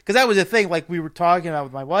appreciate. Because that was the thing, like, we were talking about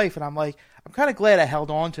with my wife, and I'm like, I'm kind of glad I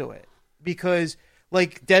held on to it. Because,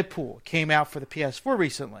 like, Deadpool came out for the PS4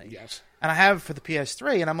 recently. Yes. And I have it for the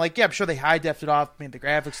PS3, and I'm like, yeah, I'm sure they high-defed it off. I mean, the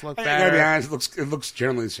graphics look better. I gotta be honest, it looks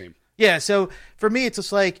generally the same. Yeah, so for me, it's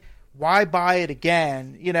just like, why buy it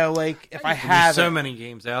again? Like, if I have so many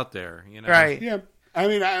games out there, Right. Yeah. I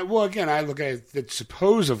mean, again, I look at it that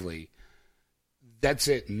supposedly that's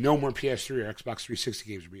it. No more PS3 or Xbox 360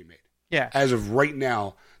 games are being made. Yeah. As of right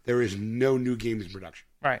now, there is no new games in production.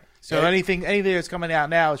 Right. So anything that's coming out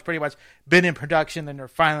now has pretty much been in production, and they're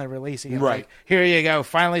finally releasing it. Right. Like, here you go.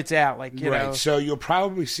 Finally, it's out. Like, you know. So you'll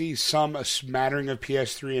probably see a smattering of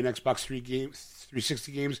PS3 and Xbox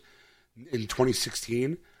 360 games in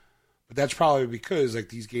 2016. But that's probably because like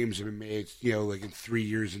these games have been made, like in 3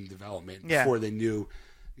 years in development before they knew,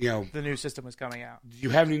 the new system was coming out. Do you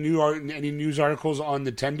have any news articles on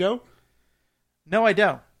Nintendo? No, I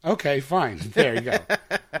don't. Okay, fine. There you go.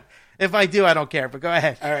 If I do, I don't care. But go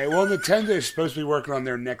ahead. All right. Well, Nintendo is supposed to be working on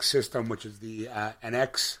their next system, which is the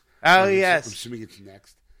NX. Oh, yes. I'm assuming it's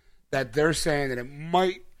next. That they're saying that it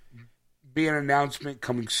might be an announcement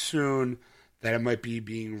coming soon that it might be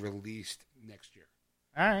being released next year.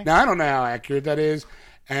 All right. Now, I don't know how accurate that is.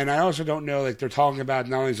 And I also don't know, like, they're talking about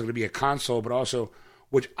not only is it going to be a console, but also,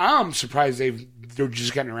 which I'm surprised they're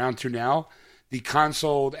just getting around to now, the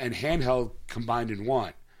console and handheld combined in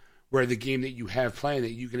one. Where the game that you have playing,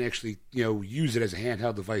 that you can actually, use it as a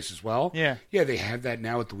handheld device as well. Yeah. Yeah, they have that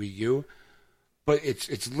now with the Wii U. But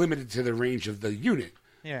it's limited to the range of the unit.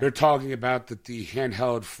 Yeah. They're talking about that the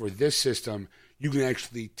handheld for this system, you can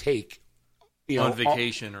actually take, on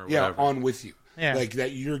vacation or whatever. Yeah, on with you. Yeah. Like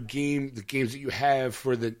that the games that you have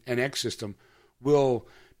for the NX system will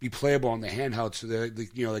be playable on the handheld. So that,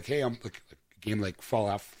 like, hey, I'm like a game like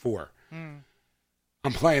Fallout 4.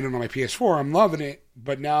 I'm playing it on my PS4. I'm loving it,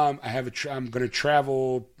 but now I'm going to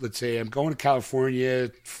travel. Let's say I'm going to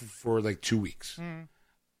California for like 2 weeks.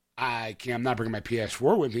 I'm not bringing my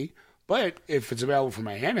PS4 with me, but if it's available for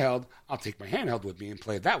my handheld, I'll take my handheld with me and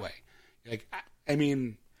play it that way. Like, I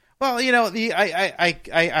mean, well, I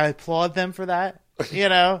applaud them for that.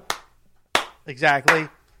 Exactly.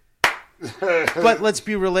 But let's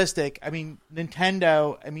be realistic. I mean,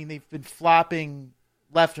 Nintendo. I mean, they've been flopping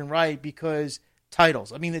left and right because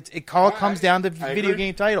titles. I mean, it all comes down to video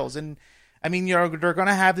game titles, and I mean, they're going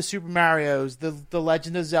to have the Super Mario's, the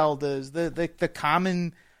Legend of Zeldas, the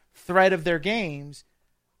common thread of their games.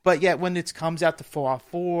 But yet, when it comes out to Fallout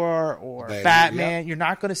 4 or Batman, you're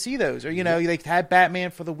not going to see those. Or they had Batman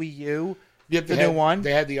for the Wii U, new one.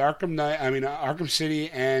 They had the Arkham City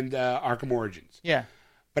and Arkham Origins. Yeah.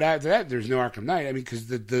 But after that, there's no Arkham Knight. I mean, because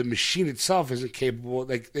the machine itself isn't capable.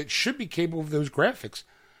 Like, it should be capable of those graphics.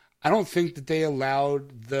 I don't think that they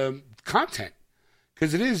allowed the content.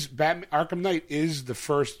 Because it is Arkham Knight is the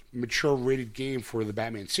first mature rated game for the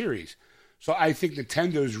Batman series. So I think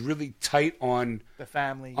Nintendo's really tight on the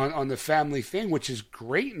family on the family thing, which is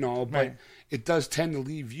great and all, but it does tend to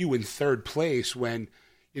leave you in third place when,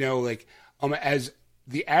 as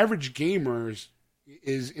the average gamers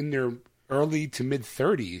is in their early to mid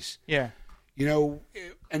 30s. Yeah. And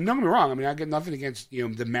don't get me wrong. I mean, I get nothing against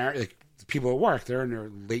the people at work. They're in their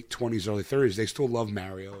late 20s, early 30s. They still love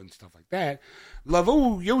Mario and stuff like that.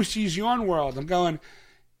 Love Yoshi's Yarn World. I'm going.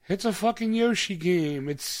 It's a fucking Yoshi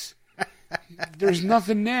game. There's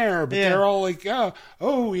nothing there, but they're all like, the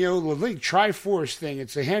Link Triforce thing.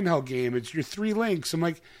 It's a handheld game. It's your 3 links. I'm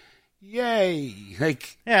like, yay!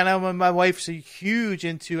 Like, my wife's huge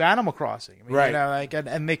into Animal Crossing. I mean, right?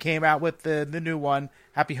 And they came out with the new one,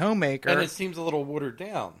 Happy Homemaker, and it seems a little watered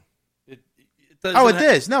down. It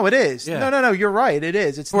is. No, it is. Yeah. No. You're right. It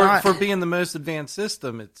is. It's not for being the most advanced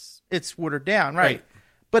system. It's watered down, right?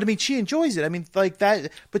 But I mean, she enjoys it. I mean, like that.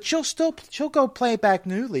 But she'll go play it back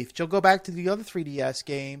New Leaf. She'll go back to the other 3DS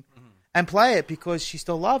game and play it because she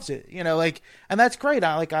still loves it. And that's great.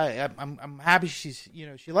 I'm happy she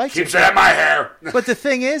likes it. Keeps it in my hair. But the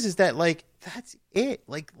thing is that that's it.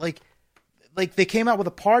 Like they came out with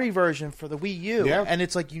a party version for the Wii U, and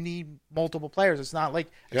it's like you need multiple players. It's not like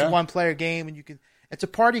it's a 1-player game, and it's a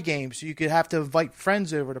party game, so you could have to invite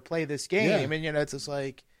friends over to play this game, and it's just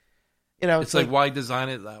like. It's like why design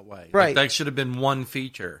it that way? Right. Like, that should have been one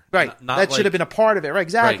feature. Right. That should have been a part of it. Right.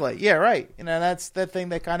 Exactly. Right. Yeah. Right. That's that thing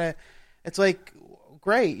that kind of, it's like,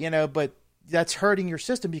 great, but that's hurting your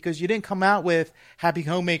system because you didn't come out with Happy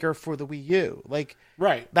Homemaker for the Wii U. Like,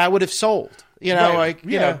 right. That would have sold. But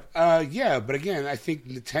again, I think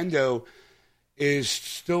Nintendo is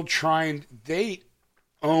still trying. They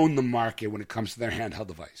own the market when it comes to their handheld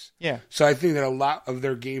device. Yeah. So I think that a lot of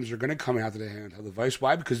their games are going to come out to the handheld device.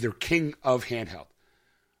 Why? Because they're king of handheld.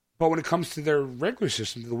 But when it comes to their regular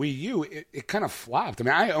system, the Wii U, it kind of flopped. I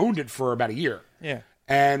mean, I owned it for about a year. Yeah.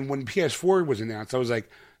 And when PS4 was announced, I was like,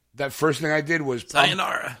 that first thing I did was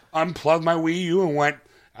sayonara. Unplug my Wii U and went,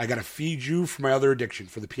 I got to feed you for my other addiction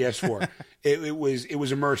for the PS4. it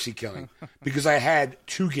was a mercy killing because I had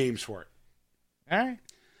 2 games for it. All right.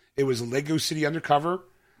 It was Lego City Undercover.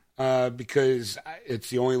 Because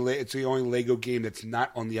it's the only Lego game that's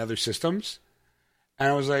not on the other systems, and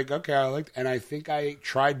I was like, okay, and I think I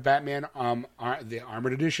tried Batman, the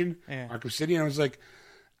Armored Edition, Arkham City, and I was like,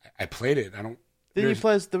 I played it. Didn't you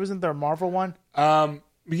play? Wasn't there a Marvel one?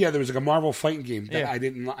 There was like a Marvel fighting game that I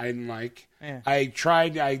didn't like. Yeah. I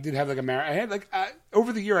tried. I did have I had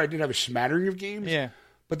over the year I did have a smattering of games. Yeah.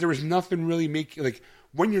 But there was nothing really making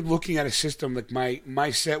when you're looking at a system like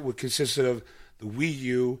my set would consist of the Wii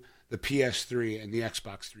U, the PS3, and the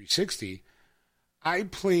Xbox 360. I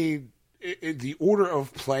played the order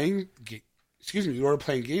of playing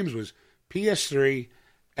games was PS3,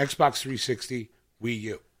 Xbox 360, Wii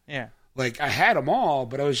U. Yeah. I had them all,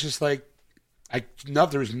 but I was just like,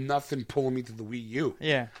 there was nothing pulling me to the Wii U.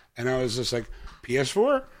 Yeah. And I was just like,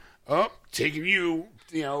 PS4, taking you,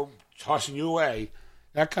 tossing you away,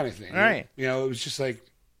 that kind of thing. All right. It was just like,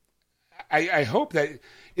 I hope that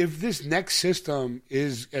if this next system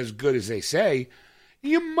is as good as they say,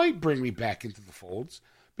 you might bring me back into the folds.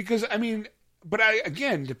 Because, depending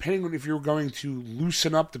on if you're going to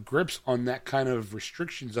loosen up the grips on that kind of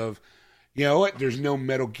restrictions of, there's no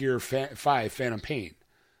Metal Gear 5 Phantom Pain.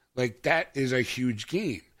 That is a huge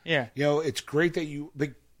game. Yeah. It's great that you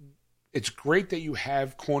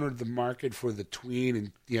have cornered the market for the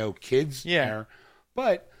tween and, kids there.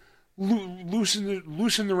 But loosen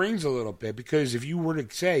the reins a little bit, because if you were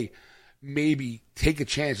to say maybe take a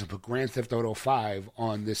chance and put Grand Theft Auto 5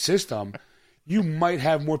 on this system, you might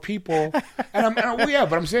have more people. And well, yeah,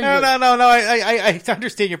 but I'm saying no. I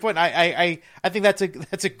understand your point. I think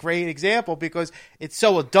that's a great example because it's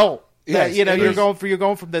so adult. Yes, that, you're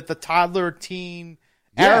going from the toddler teen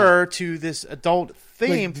era to this adult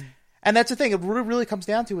theme. And that's the thing. What it really comes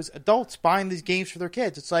down to is adults buying these games for their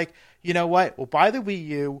kids. It's like, you know what? We'll buy the Wii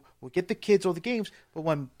U. We'll get the kids all the games. But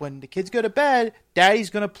when the kids go to bed, Daddy's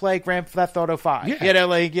going to play Grand Theft Auto 5.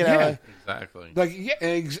 Yeah. Exactly.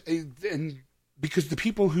 And because the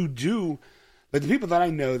people who do, like the people that I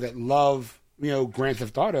know that love, Grand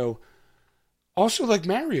Theft Auto, also like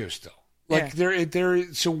Mario still. Like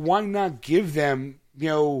they're so why not give them,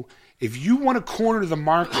 if you want to corner the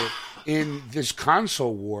market in this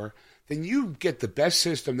console war, then you get the best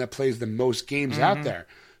system that plays the most games out there.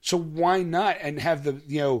 So why not? And have the,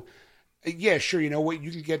 sure, you know what?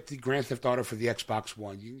 You can get the Grand Theft Auto for the Xbox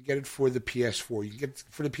One. You can get it for the PS4. You can get it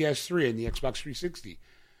for the PS3 and the Xbox 360.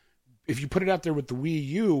 If you put it out there with the Wii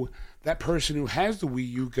U, that person who has the Wii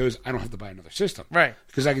U goes, I don't have to buy another system. Right.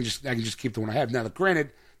 Because I can just keep the one I have. Now,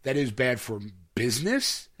 granted, that is bad for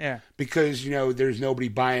business. Yeah. Because, there's nobody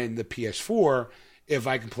buying the PS4 if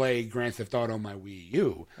I can play Grand Theft Auto on my Wii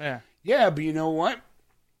U. Yeah. Yeah, but you know what?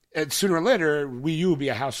 And sooner or later, Wii U will be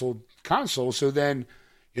a household console. So then,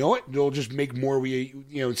 you know what? They'll just make more Wii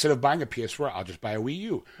U. Instead of buying a PS4, I'll just buy a Wii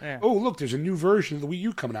U. Yeah. Oh, look, there's a new version of the Wii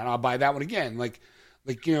U coming out. I'll buy that one again.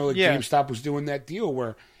 GameStop was doing that deal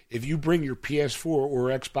where if you bring your PS4 or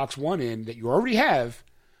Xbox One in that you already have,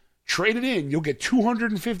 trade it in, you'll get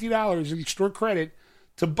 $250 in store credit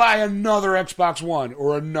to buy another Xbox One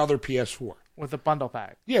or another PS4. With a bundle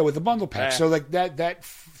pack. Yeah, with a bundle pack. Yeah. So like that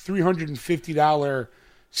 $350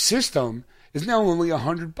 system is now only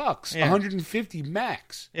 $100, $150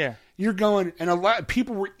 max. Yeah. You're going, and a lot of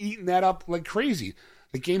people were eating that up like crazy.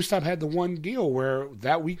 Like GameStop had the one deal where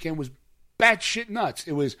that weekend was batshit nuts.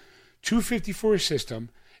 It was $250 for a system.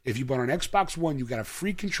 If you bought an Xbox One, you got a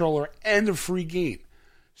free controller and a free game.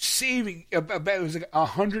 Saving about, it was like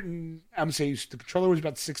 $100. I'm saying the controller was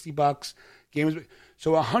about $60. Game was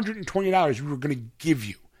so $120 we were going to give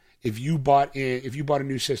you if you bought a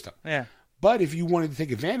new system. Yeah. But if you wanted to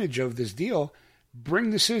take advantage of this deal,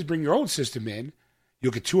 bring your old system in.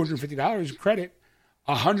 You'll get $250 in credit.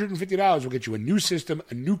 $150 will get you a new system,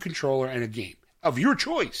 a new controller, and a game of your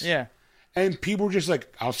choice. Yeah. And people were just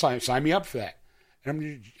like, "I'll sign me up for that."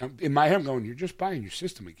 And I'm in my head, I'm going, "You're just buying your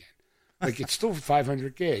system again. Like it's still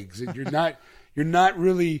 500 gigs. You're not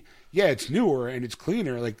really. Yeah, it's newer and it's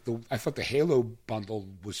cleaner. Like I thought the Halo bundle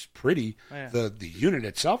was pretty. Yeah. The unit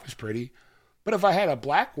itself is pretty. But if I had a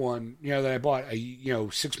black one, that I bought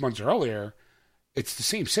 6 months earlier, it's the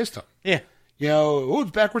same system. Yeah.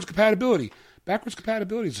 It's backwards compatibility. Backwards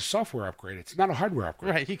compatibility is a software upgrade. It's not a hardware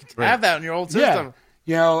upgrade. Right. You can have that in your old system.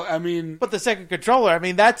 Yeah. But the second controller,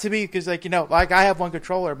 that to me, because like I have one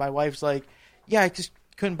controller. My wife's like, yeah, I just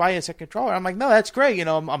couldn't buy a second controller. I'm like, no, that's great.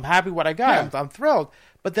 I'm happy what I got. Yeah. I'm thrilled.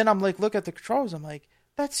 But then I'm like, look at the controllers. I'm like,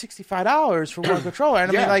 that's $65 for one controller.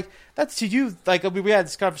 And I mean, that's to you. Like, we had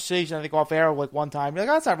this conversation, I think, off air like one time. You're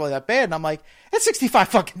like, oh, that's not really that bad. And I'm like, it's $65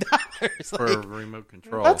 fucking dollars for a remote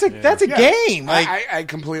control. That's a game. Like, I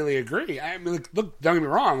completely agree. I mean, look, don't get me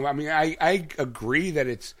wrong. I mean, I agree that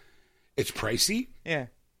it's pricey. Yeah.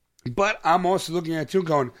 But I'm also looking at it too,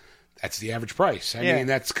 going, that's the average price. I mean,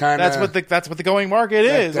 that's kind of that's what the going market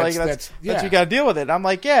is. That's you got to deal with it. I'm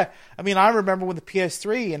like, yeah. I mean, I remember when the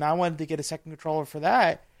PS3 and I wanted to get a second controller for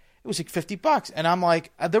that. It was like $50, and I'm like,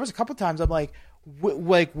 there was a couple times I'm like,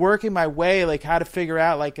 working my way, like how to figure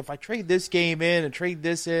out like if I trade this game in and trade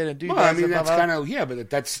this in and do. Well, I mean, that's kind of but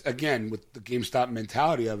that's again with the GameStop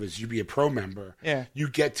mentality of is you be a pro member. Yeah, you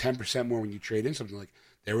get 10% more when you trade in something. Like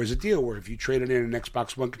there was a deal where if you traded in an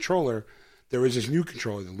Xbox One controller. There is this new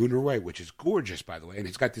controller, the Lunar White, which is gorgeous, by the way, and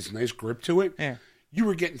it's got this nice grip to it. Yeah. You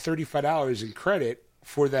were getting $35 in credit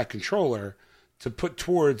for that controller to put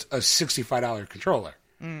towards a $65 controller,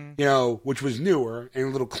 which was newer and a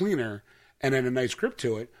little cleaner and had a nice grip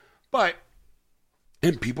to it.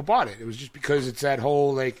 And people bought it. It was just because it's that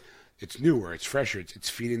whole, like, it's newer, it's fresher, it's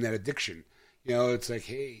feeding that addiction. It's like,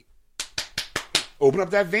 hey, open up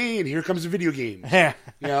that vein. Here comes a video game. Yeah.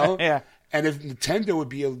 Yeah. And if Nintendo would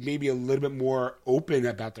be maybe a little bit more open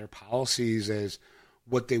about their policies as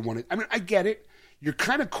what they wanted. I mean, I get it. You're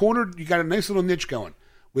kind of cornered. You got a nice little niche going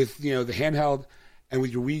with, the handheld and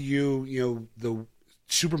with your Wii U, the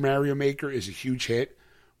Super Mario Maker is a huge hit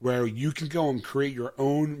where you can go and create your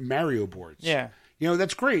own Mario boards. Yeah.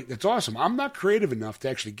 That's great. That's awesome. I'm not creative enough to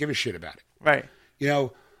actually give a shit about it. Right.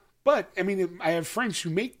 But I mean, I have friends who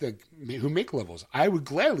make levels. I would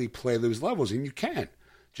gladly play those levels, and you can.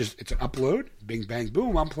 Just it's an upload, bing bang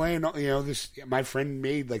boom. I'm playing. This. My friend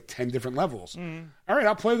made like 10 different levels. All right,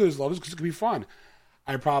 I'll play those levels because it's gonna be fun.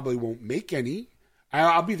 I probably won't make any.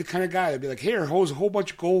 I'll be the kind of guy that'd be like, here, here's a whole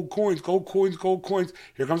bunch of gold coins.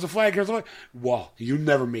 Here comes the flag. Here's the flag. Well, you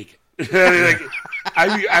never make it. Like,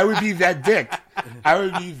 I would be that dick.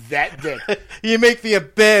 You make the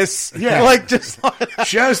abyss. Yeah. Like just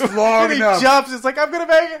long enough. He jumps. It's like, I'm going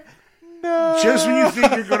to make it. No. Just when you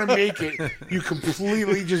think you're going to make it, you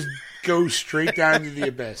completely just go straight down into the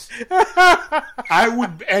abyss. I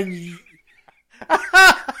would,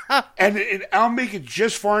 and I'll make it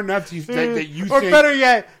just far enough that you think. Or better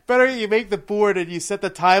yet, you make the board and you set the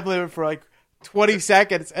time limit for like 20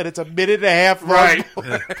 seconds, and it's a minute and a half. Right.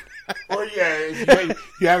 Or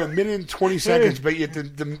you have a minute and 20 seconds, but yet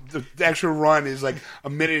the actual run is like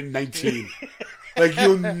a minute and 19. Like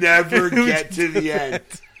you'll never get to the end.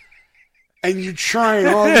 And you're trying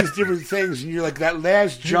all these different things, and you're like that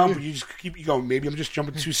last jump, and you just keep going. Maybe I'm just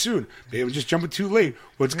jumping too soon. Maybe I'm just jumping too late.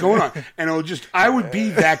 What's going on? And I would be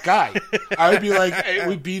that guy. I would be like, it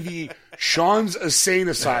would be the Sean's Insane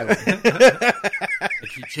Asylum. I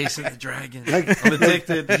keep chasing the dragon. Like, I'm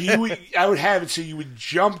addicted. I would have it so you would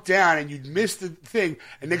jump down and you'd miss the thing,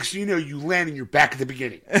 and next thing you know, you land and you're back at the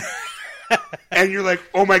beginning. And you're like,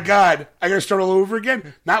 oh my God, I got to start all over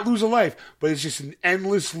again? Not lose a life, but it's just an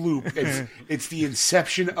endless loop. It's the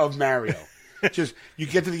inception of Mario. Just, you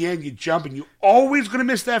get to the end, you jump, and you're always going to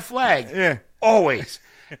miss that flag. Yeah. Always.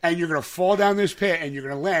 And you're going to fall down this pit, and you're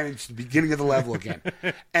going to land, and it's the beginning of the level again.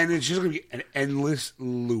 And it's just going to be an endless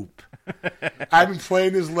loop. I've been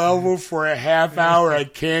playing this level for a half hour. I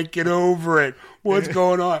can't get over it. What's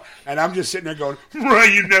going on? And I'm just sitting there going,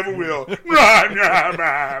 right, you never will.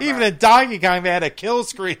 Even a Donkey Kong had a kill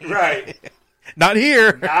screen. Right. Not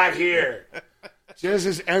here. Not here. Just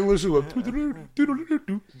this endless loop.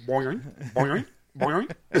 Boing, boing,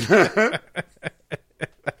 boing.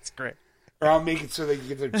 That's great. Or I'll make it so that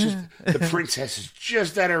you get the princess is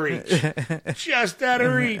just out of reach. Just out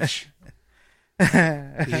of reach.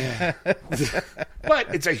 Yeah.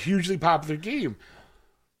 But it's a hugely popular game.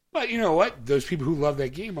 But you know what? Those people who love that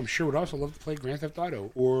game, I'm sure would also love to play Grand Theft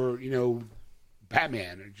Auto or,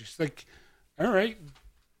 Batman. Or just like, all right,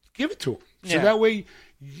 give it to them. So that way,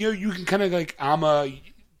 you can kind of like,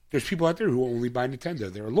 there's people out there who only buy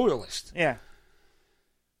Nintendo. They're a loyalist. Yeah.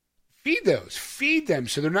 Feed them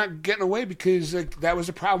so they're not getting away, because that was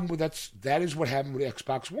a problem with that is what happened with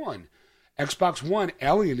Xbox One. Xbox One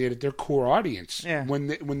alienated their core audience when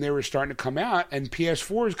they were starting to come out, and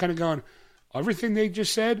PS4 is kind of going, everything they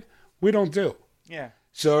just said, we don't do. Yeah.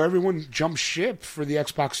 So everyone jumped ship for the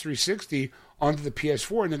Xbox 360 onto the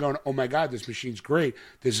PS4, and they're going, oh my God, this machine's great.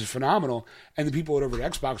 This is phenomenal. And the people over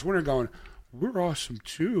at Xbox One are going, we're awesome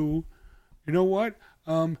too. You know what?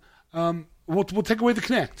 We'll take away the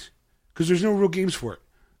Kinect, because there's no real games for it.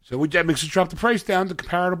 So that makes us drop the price down to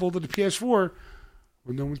comparable to the PS4,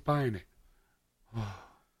 when no one's buying it. Oh.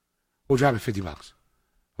 We'll drop it $50.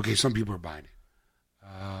 Okay, some people are buying it.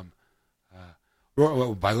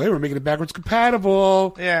 Well, by the way, we're making it backwards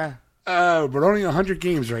compatible. Yeah. But only 100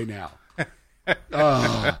 games right now.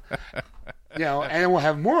 And we'll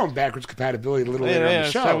have more on backwards compatibility a little later on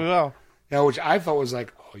the show. So we will. Which I thought was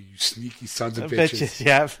like, oh, you sneaky sons of bitches.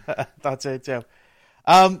 Yeah, I thought so too.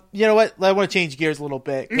 You know what? I want to change gears a little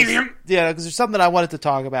bit. Because there's something I wanted to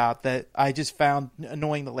talk about that I just found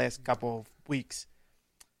annoying the last couple of weeks.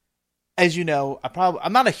 As you know,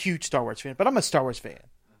 I'm not a huge Star Wars fan, but I'm a Star Wars fan.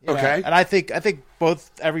 Okay. And I think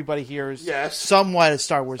both everybody here is somewhat a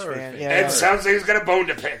Star Wars fan. Yeah. It sounds like he's got a bone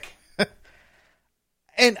to pick.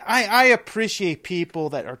 And I appreciate people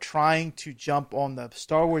that are trying to jump on the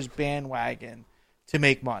Star Wars bandwagon to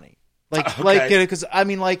make money. Because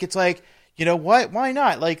it's like, you know what? Why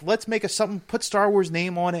not? Like, let's make something, put Star Wars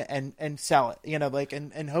name on it and sell it.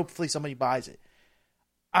 And hopefully somebody buys it.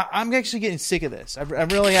 I'm actually getting sick of this. I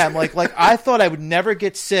really am. Like I thought I would never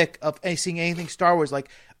get sick of seeing anything Star Wars. Like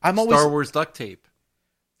Star Wars duct tape.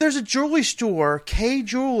 There's a jewelry store, K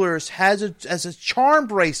Jewelers, has a charm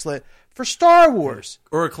bracelet for Star Wars,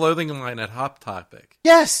 or a clothing line at Hot Topic.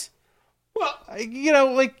 Yes. Well,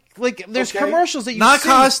 there's commercials that you not see.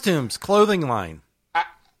 Costumes, clothing line.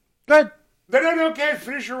 Good. No. Okay,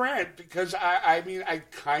 finish your rant, because I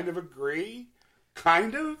kind of agree,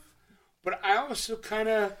 but I also kind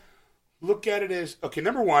of look at it as, okay,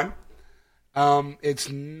 number one, it's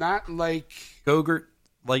not like Go-Gurt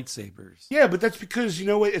lightsabers. Yeah, but that's because, you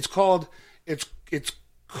know what, it's called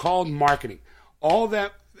marketing. All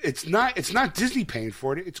that, it's not Disney paying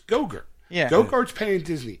for it, it's Go-Gurt. Yeah. Go-Gurt's paying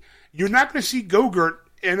Disney. You're not going to see Go-Gurt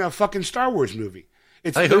in a fucking Star Wars movie.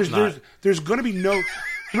 I hope not. There's going to be no...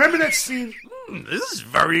 Remember that scene? This is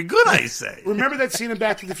very good, I say. Remember that scene in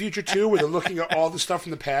Back to the Future 2 where they're looking at all the stuff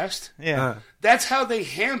from the past? Yeah. That's how they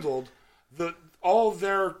handled all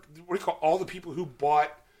the people who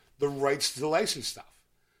bought the rights to the licensed stuff.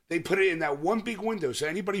 They put it in that one big window. So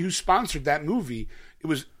anybody who sponsored that movie,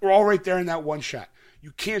 we're all right there in that one shot.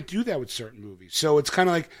 You can't do that with certain movies. So it's kind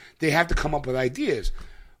of like they have to come up with ideas.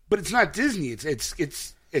 But it's not Disney.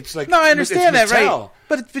 It's like, No, I understand that, Mattel.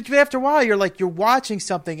 right? But after a while, you're watching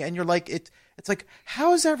something, and you're like, it's like,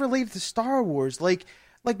 how is that related to Star Wars? Like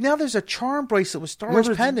now there's a charm bracelet with Star Wars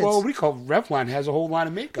pendants. Well, we call Revlon has a whole line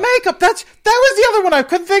of makeup. Makeup. That was the other one I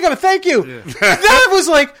couldn't think of it. Thank you. Yeah. That was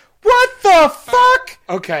like, what the fuck?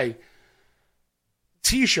 Okay.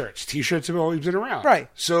 T-shirts. T-shirts have always been around. Right.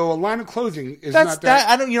 So a line of clothing is not that. That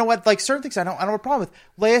I don't. You know what? Like certain things, I don't have a problem with.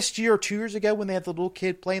 Last year or 2 years ago, when they had the little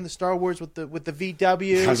kid playing the Star Wars with the VW,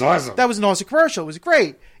 That was awesome. That was an awesome commercial. It was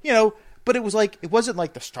great. But it wasn't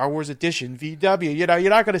like the Star Wars edition VW. You're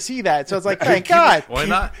not going to see that. So it's like, thank God. Why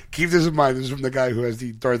not? Keep this in mind. This is from the guy who has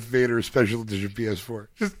the Darth Vader special edition PS4.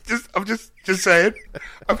 I'm just saying.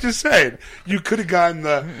 I'm just saying. You could have gotten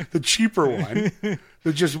the cheaper one,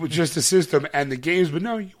 with just the system and the games, but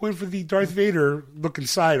no, you went for the Darth Vader looking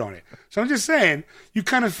side on it. So I'm just saying, you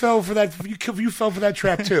kind of fell for that. You fell for that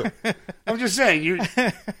trap too. I'm just saying you.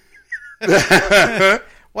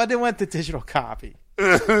 Well, they went the digital copy.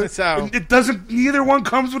 So it doesn't. Neither one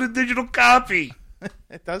comes with a digital copy.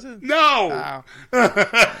 It doesn't. No.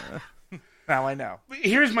 Now I know.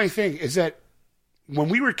 Here's my thing: is that when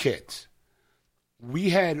we were kids, it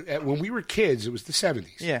was the 70s.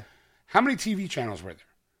 Yeah. How many TV channels were there?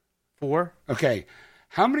 4. Okay.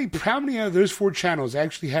 How many of those 4 channels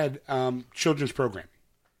actually had children's programming?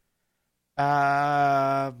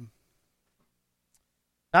 Not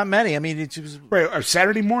many. I mean, it was right.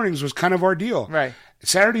 Saturday mornings was kind of our deal. Right.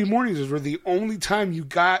 Saturday mornings were the only time you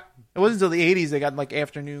got. It wasn't until the 80s they got like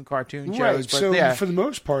afternoon cartoon shows. Right. But so yeah. for the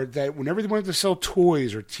most part, that whenever they wanted to sell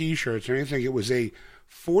toys or T-shirts or anything, it was a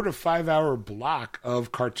 4 to 5 hour block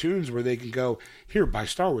of cartoons where they can go, here, buy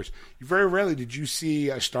Star Wars. Very rarely did you see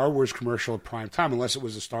a Star Wars commercial at prime time unless it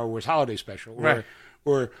was a Star Wars holiday special,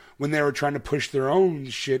 or when they were trying to push their own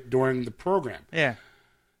shit during the program. Yeah.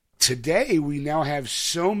 Today, we now have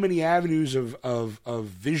so many avenues of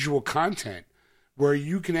visual content where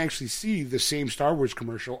you can actually see the same Star Wars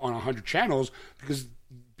commercial on 100 channels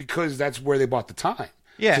because that's where they bought the time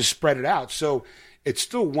to spread it out. So it's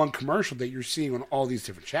still one commercial that you're seeing on all these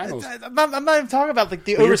different channels. I'm not even talking about like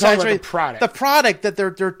the But you're talking about oversaturated the product that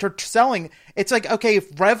they're selling. It's like, okay,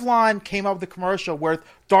 if Revlon came up with a commercial where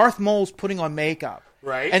Darth Maul's putting on makeup.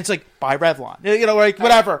 Right. And it's like, buy Revlon. Like,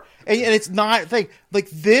 whatever. And it's not a thing. Like,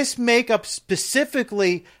 this makeup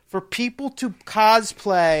specifically for people to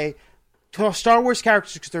cosplay to Star Wars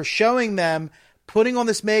characters because they're showing them putting on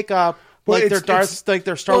this makeup like they're Star Wars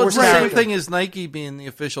characters. It's the same characters. thing as Nike being the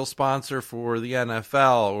official sponsor for the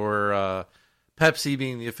NFL or Pepsi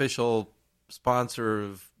being the official sponsor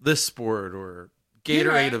of this sport or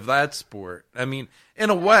Gatorade of that sport. I mean,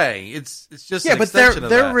 in a way, it's just an extension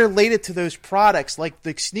of they're that. related to those products. Like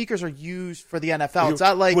the sneakers are used for the NFL. It's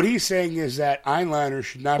not like what he's saying is that eyeliner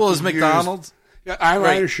should not. Well, be is McDonald's?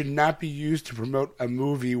 Eyeliner should not be used to promote a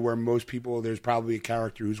movie where most people there's probably a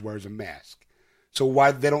character who wears a mask. So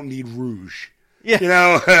why they don't need rouge? Yeah. You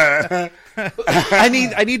know,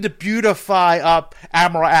 I need to beautify up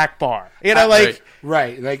Admiral Akbar. You know,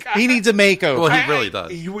 right. Like he needs a makeover. Well, he really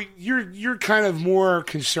does. You're kind of more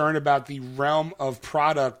concerned about the realm of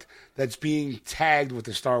product that's being tagged with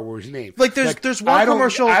the Star Wars name. Like there's one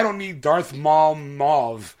commercial. I don't need Darth Maul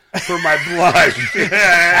mauve for my blush.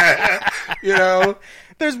 You know.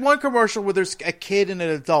 There's one commercial where there's a kid and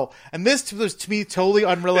an adult, and this was to me totally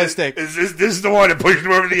unrealistic. This is the one that pushed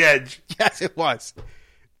him over the edge. Yes, it was.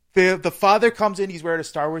 The father comes in, he's wearing a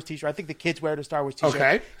Star Wars t-shirt. I think the kid's wearing a Star Wars t-shirt.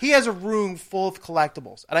 Okay. He has a room full of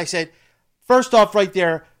collectibles. And I said, first off right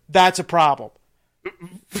there, that's a problem.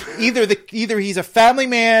 Either he's a family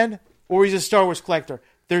man or he's a Star Wars collector.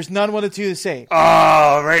 There's none one of the two the same.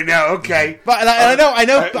 Oh, right now, okay. But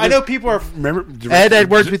I know people are. Remember,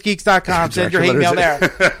 Ed@wordswithgeeks.com. Send your hate mail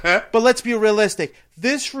there. But let's be realistic.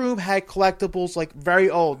 This room had collectibles like very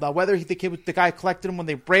old. Now, whether the guy collected them when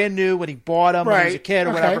they were brand new, when he bought them, when he was a kid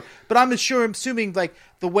or whatever. But I'm assuming like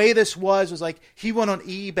the way this was like he went on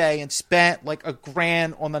eBay and spent like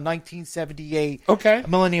 $1,000 on the 1978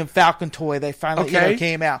 Millennium Falcon toy. They finally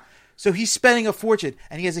came out. So he's spending a fortune,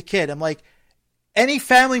 and he has a kid. I'm like. Any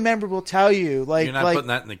family member will tell you, like, you're not putting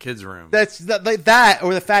that in the kid's room. That's that,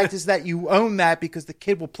 or the fact is that you own that because the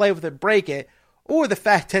kid will play with it, and break it, or the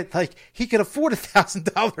fact that like he can afford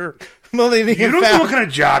 $1,000 Millennium. You don't know what kind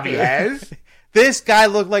of job he has. This guy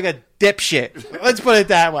looked like a dipshit. Let's put it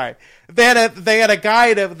that way. They had a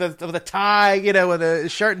guy with a tie, with a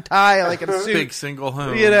shirt and tie, like in a suit. Big single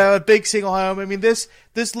home. A big single home. I mean, this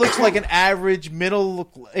looks like an average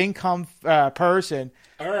middle income person.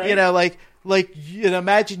 All right.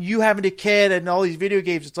 Imagine you having a kid and all these video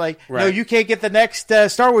games. It's like, no, you can't get the next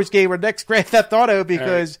Star Wars game or next Grand Theft Auto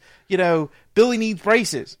because, Billy needs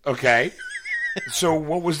braces. Okay. So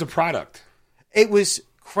what was the product? It was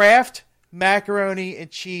Kraft macaroni and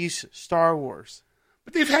cheese Star Wars.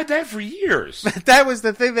 But they've had that for years. That was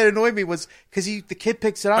the thing that annoyed me was because the kid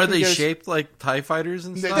picks it up. Are they shaped like TIE fighters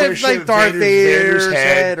and stuff? They're like Darth Vader's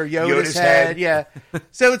head or Yoda's head. Yeah.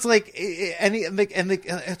 So it's like,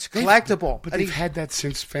 it's collectible. But they've had that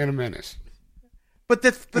since Phantom Menace. But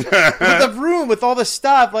the room with all the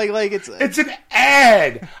stuff, like it's an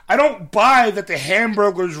ad. I don't buy that the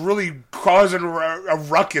hamburger's really causing a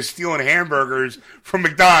ruckus stealing hamburgers from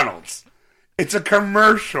McDonald's. It's a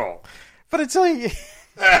commercial. But it's like,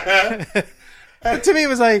 to me, it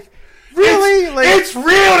was like, really? It's real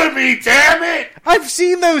to me, damn it! I've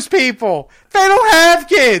seen those people. They don't have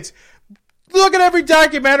kids. Look at every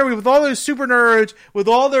documentary with all those super nerds, with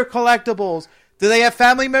all their collectibles. Do they have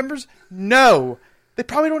family members? No. They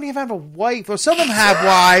probably don't even have a wife. Or some of them have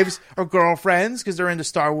wives or girlfriends because they're into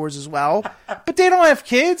Star Wars as well. But they don't have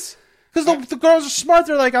kids because the girls are smart.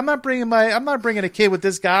 They're like, I'm not bringing a kid with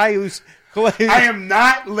this guy who's. I am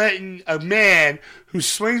not letting a man who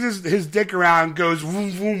swings his dick around, goes vroom,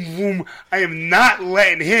 vroom, vroom. I am not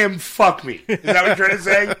letting him fuck me. Is that what you're trying to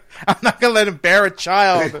say? I'm not going to let him bear a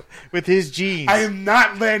child with his genes. I am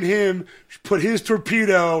not letting him put his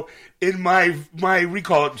torpedo in my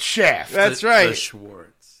recall it shaft. That's right. The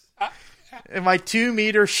Schwartz. In my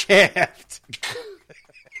 2-meter shaft.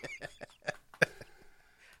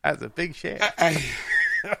 That's a big shaft.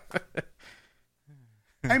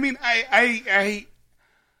 I mean, I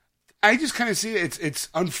just kind of see it's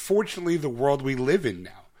unfortunately the world we live in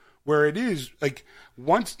now, where it is like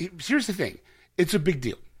here's the thing, it's a big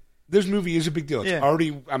deal. This movie is a big deal. It's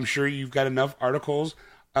already, I'm sure you've got enough articles.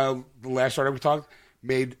 The last article we talked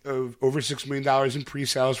made over $6 million in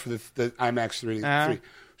pre-sales for the IMAX 3.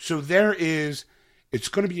 So it's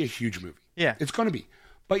going to be a huge movie. Yeah, it's going to be.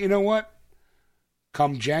 But you know what?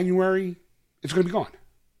 Come January, it's going to be gone.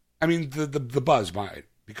 I mean, the buzz by it.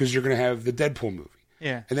 Because you're going to have the Deadpool movie.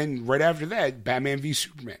 Yeah. And then right after that, Batman v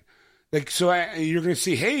Superman. You're going to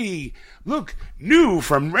see, hey, look, new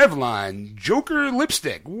from Revlon, Joker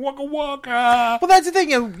lipstick. Waka waka. Well, that's the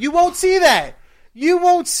thing. You won't see that. You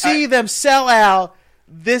won't see them sell out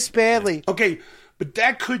this badly. Okay, but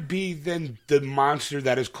that could be then the monster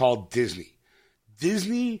that is called Disney.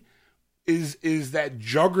 Disney is that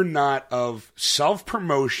juggernaut of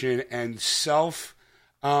self-promotion and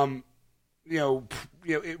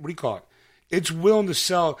what do you call it? It's willing to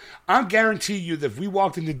sell. I'll guarantee you that if we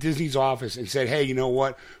walked into Disney's office and said, hey, you know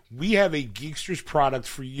what? We have a Geeksters product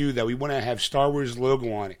for you that we want to have Star Wars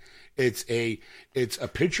logo on it. It's a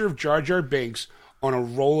picture of Jar Jar Binks on a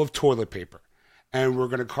roll of toilet paper. And we're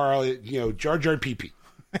going to call it, Jar Jar Pee-Pee.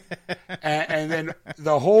 and then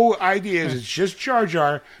the whole idea is it's just Jar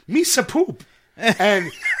Jar, Misa Poop.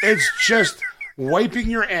 And it's just wiping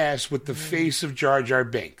your ass with the face of Jar Jar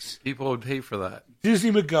Binks. People would pay for that.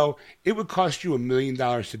 Disney would go, it would cost you $1 million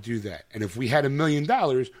to do that. And if we had $1 million,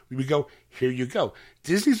 we would go, here you go.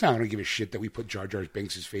 Disney's not going to give a shit that we put Jar Jar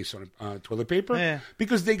Binks' face on toilet paper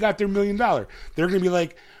because they got their $1 million. They're going to be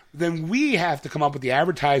like, then we have to come up with the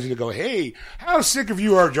advertising to go, hey, how sick of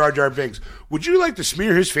you are, Jar Jar Binks? Would you like to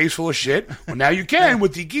smear his face full of shit? Well, now you can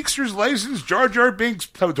with the Geeksters licensed Jar Jar Binks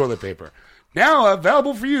toilet paper. Now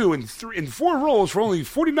available for you in 4 rolls for only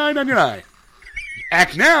 $49.99.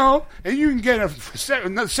 Act now, and you can get a set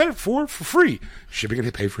it for free. Shipping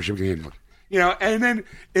and pay for shipping and handling. And then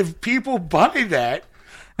if people buy that,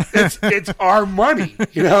 it's our money.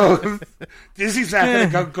 Disney's not going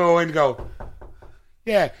to go and go,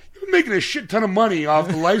 yeah, you're making a shit ton of money off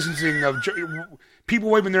the licensing of people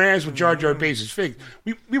wiping their ass with Jar Jar Binks' face.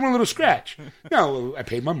 We want a little scratch. No, I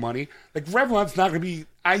paid my money. Like, Revlon's not going to be,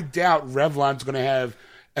 I doubt Revlon's going to have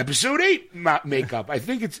Episode 8 makeup. I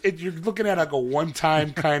think you're looking at like a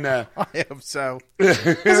one-time kind of. I hope so. This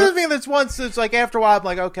doesn't mean that's once. It's like after a while, I'm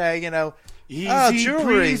like, okay, easy,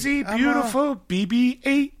 breezy, beautiful,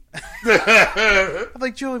 BB-8. I'm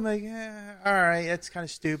like, Julie, I'm like, all right, that's kind of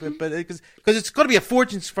stupid, but because it's going to be a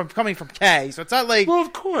fortune coming from Kay, so it's not like, well,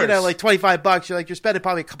 of course, like $25. You're spending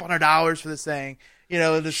probably a couple $100 for this thing.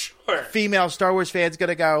 The female Star Wars fan's going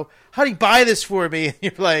to go, honey, buy this for me. And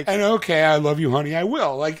you're like... And okay, I love you, honey, I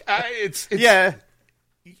will. Like, it's yeah.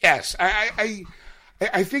 Yes. I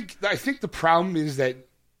think the problem is that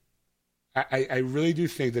I really do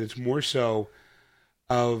think that it's more so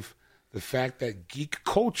of the fact that geek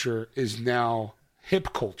culture is now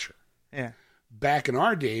hip culture. Yeah. Back in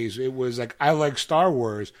our days, it was like, I like Star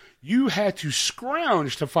Wars. You had to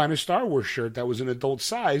scrounge to find a Star Wars shirt that was an adult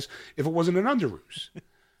size if it wasn't an Underoos.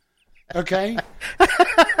 Okay?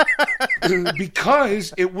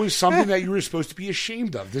 Because it was something that you were supposed to be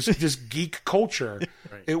ashamed of. This geek culture.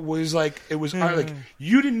 Right. It was like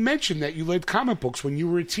you didn't mention that you liked comic books when you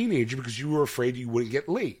were a teenager because you were afraid you wouldn't get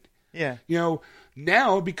laid. Yeah. You know,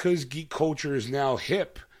 now because geek culture is now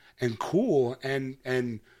hip and cool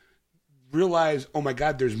and realize, oh my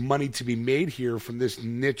God, there's money to be made here from this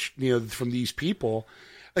niche, you know, from these people.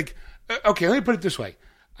 Like, okay, let me put it this way.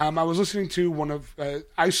 I was listening to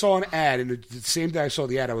I saw an ad, and the same day I saw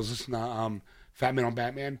the ad, I was listening to Fat Man on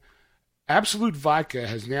Batman. Absolute Vodka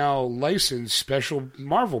has now licensed special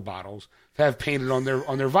Marvel bottles to have painted on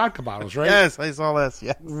their vodka bottles, right? Yes, I saw this,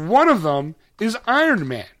 yes. One of them is Iron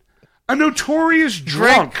Man, a notorious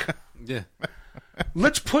drunk. Yeah.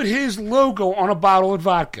 Let's put his logo on a bottle of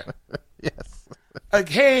vodka. Yes. Like,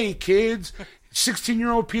 hey, kids,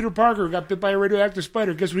 16-year-old Peter Parker got bit by a radioactive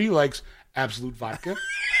spider. Guess what he likes? Absolute Vodka.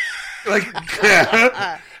 Like,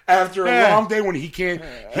 after a long day when he can't...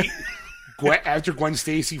 after Gwen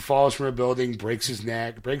Stacy falls from a building, breaks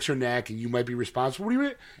her neck, and you might be responsible, what do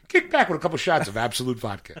you kick back with a couple shots of Absolute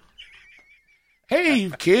Vodka.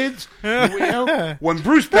 Hey, kids. You know, when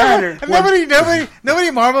Bruce Banner...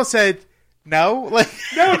 Nobody Marvel said... No,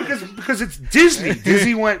 no, because it's Disney.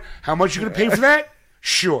 Disney went, how much you gonna pay for that?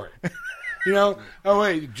 Sure. You know, oh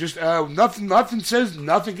wait, just nothing says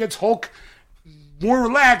nothing gets Hulk more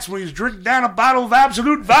relaxed when he's drinking down a bottle of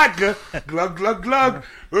Absolute Vodka. Glug glug glug.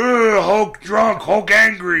 Hulk drunk, Hulk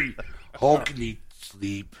angry, Hulk needs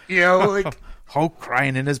sleep. You know, like Hulk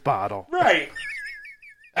crying in his bottle. Right.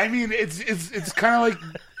 I mean, it's kind of like.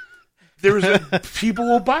 People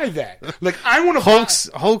will buy that. Like, I want to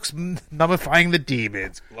Hulk's nullifying the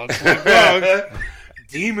demons. Glug, glug, glug.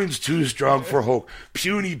 Demons too strong for Hulk.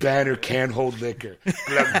 Puny Banner can't hold liquor.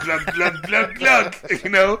 Glug, glug, glug, glug, glug.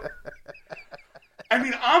 You know? I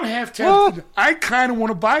mean, I'm half tempted. I kind of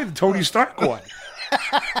want to buy the Tony Stark one.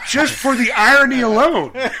 Just for the irony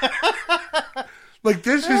alone. Like,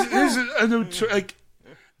 this is like...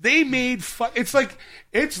 They made fun. It's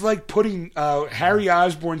like putting Harry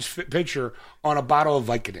Osborn's picture on a bottle of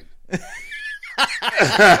Vicodin.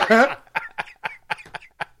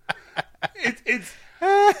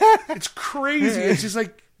 It's crazy. It's just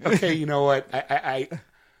like, okay, you know what?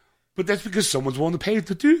 But that's because someone's willing to pay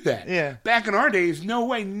to do that. Yeah. Back in our days, no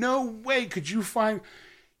way could you find.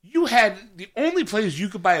 You had the only place you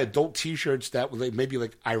could buy adult T-shirts that were maybe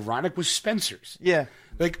ironic was Spencer's. Yeah.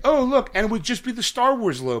 Like, oh, look, and it would just be the Star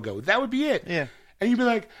Wars logo. That would be it. Yeah. And you'd be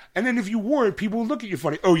like, and then if you wore it, people would look at you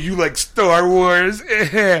funny. Oh, you like Star Wars?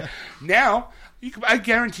 Now, I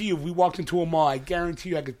guarantee you, if we walked into a mall, I guarantee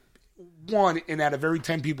you I could, one in out of every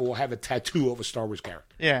 10 people will have a tattoo of a Star Wars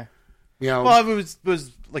character. Yeah. You know? Well, it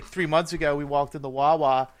was like 3 months ago, we walked in the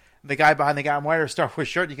Wawa, and the guy behind the guy, I'm wearing a Star Wars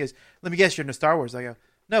shirt, and he goes, let me guess, you're into Star Wars. I go,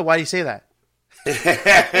 no, why do you say that?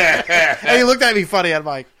 And he looked at me funny, I'm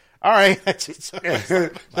like, all right. Like,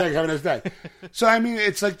 have a nice day. So, I mean,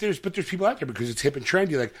 it's like there's people out there because it's hip and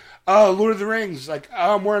trendy. Like, oh, Lord of the Rings. Like,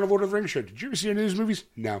 oh, I'm wearing a Lord of the Rings shirt. Did you ever see any of these movies?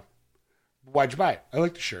 No. Why'd you buy it? I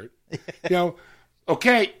like the shirt. You know,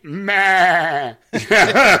 okay, meh.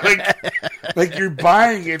 like you're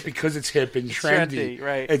buying it because it's hip and trendy.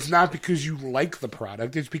 Right. It's not because you like the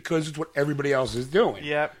product. It's because it's what everybody else is doing.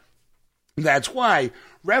 Yep. That's why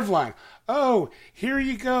Revlon. Oh, here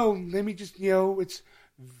you go. Let me just, it's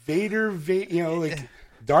Vader,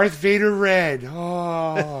 Darth Vader red.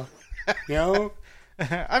 Oh,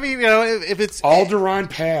 I mean, if it's Alderaan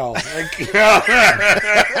pale,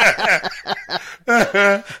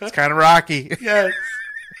 it's kind of rocky. Yes.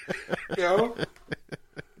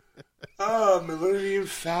 Oh, Millennium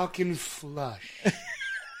Falcon flush.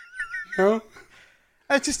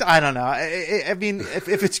 I don't know. I mean, if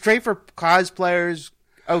it's straight for cosplayers,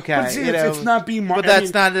 okay. But see, it's not being but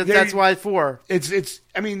that's why it's for. It's.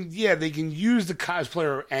 I mean, yeah, they can use the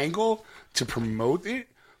cosplayer angle to promote it,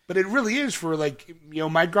 but it really is for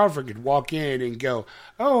my girlfriend could walk in and go,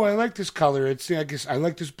 "Oh, I like this color. I guess I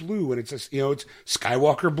like this blue, and it's it's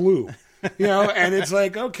Skywalker blue." And it's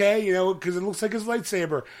like, okay, because it looks like his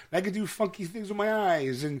lightsaber. And I can do funky things with my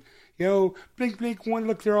eyes, and blink, blink, one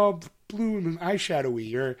look, they're all blue and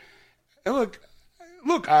eyeshadowy, or look,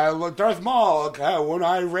 I look Darth Maul. Look, one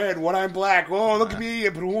eye red, one eye black. Oh, look at me! I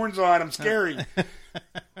put horns on. I'm scary.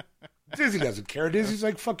 Disney doesn't care. Disney's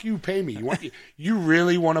like, fuck you, pay me. You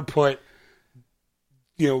really want to put,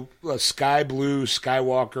 a sky blue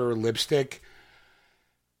Skywalker lipstick.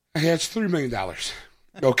 Hey, it's $3 million.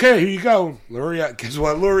 Okay, here you go. L'Oreal. Guess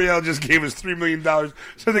what? L'Oreal just gave us $3 million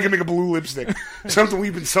so they can make a blue lipstick. Something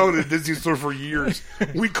we've been selling at the Disney store for years.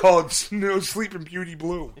 We call it Sleeping Beauty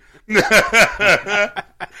Blue.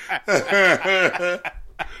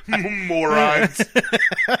 Morons.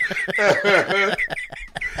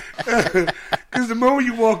 Because the moment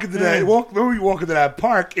you walk into that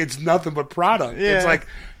park, it's nothing but product. Yeah. It's like,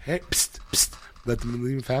 hey, psst, psst, let the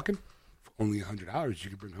Millennium Falcon. For only $100, you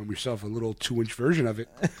can bring home yourself a little 2-inch version of it.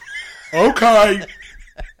 Okay.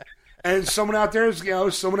 And someone out there is,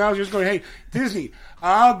 someone else is going, hey, Disney,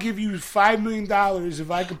 I'll give you $5 million if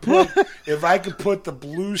I can put the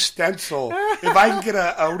blue stencil, if I can get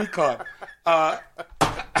what do you call it? A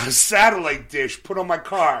satellite dish put on my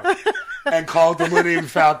car and call it the Millennium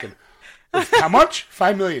Falcon. How much?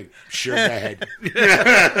 $5 million. Sure, go ahead.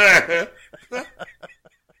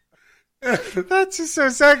 That's just so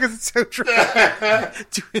sad because it's so true.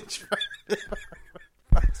 2-inch.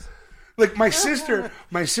 Like my sister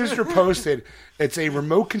posted, it's a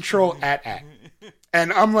remote control AT-AT.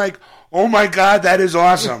 And I'm like, oh my God, that is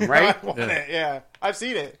awesome, right? I want it, yeah. I've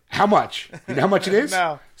seen it. How much? You know how much it is?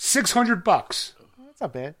 No. $600. That's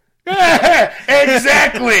not bad.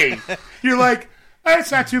 Exactly. You're like,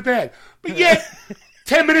 that's not too bad. But yet,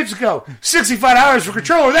 10 minutes ago, $65 for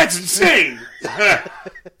controller, that's insane. Yeah,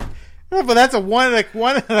 but that's a one of a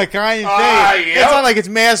kind thing. Yep. It's not like it's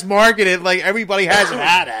mass marketed. Like everybody has an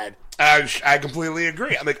ad. I completely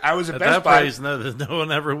agree. I was at Best that Buy. price, no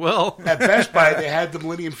one ever will. At Best Buy, they had the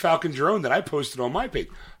Millennium Falcon drone that I posted on my page.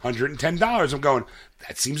 $110. I'm going,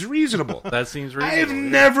 that seems reasonable. That seems reasonable. I have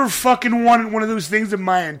never fucking wanted one of those things in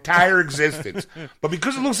my entire existence. But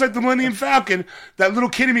because it looks like the Millennium Falcon, that little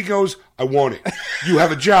kid in me goes, I want it. You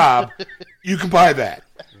have a job. You can buy that.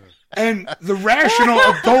 And the rational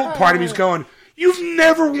adult part of me is going, you've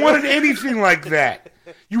never wanted anything like that.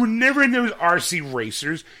 You were never in those RC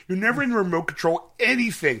racers. You're never in the remote control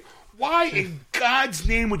anything. Why in God's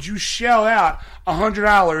name would you shell out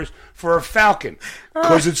 $100 for a Falcon?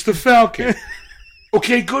 Because it's the Falcon.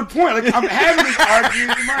 Okay, good point. Like I'm having this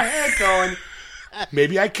argument in my head going,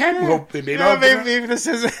 maybe I can hope. Maybe this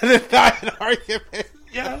isn't not an argument.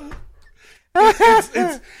 Yeah.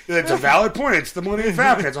 It's a valid point. It's the Millennium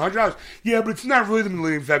Falcon. It's $100. Yeah, but it's not really the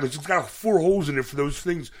Millennium Falcon. It's got 4 holes in it for those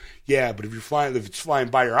things. Yeah, but if it's flying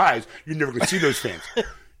by your eyes, you're never going to see those things.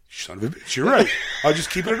 Son of a bitch, you're right. I'll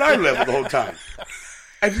just keep it at eye level the whole time.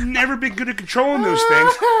 I've never been good at controlling those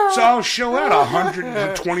things, so I'll shell out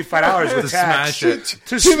 $125 with tax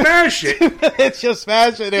to smash it. It's just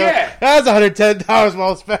smash it. Yeah. That's $110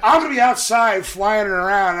 well spent. I'm going to be outside flying it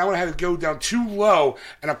around, and I'm going to have it go down too low,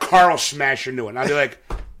 and a car will smash into it. And I'll be like,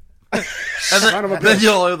 son of a bitch. Then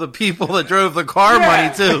you'll owe the people that drove the car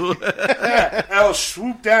money, too. Yeah. And I'll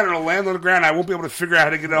swoop down, and it'll land on the ground, and I won't be able to figure out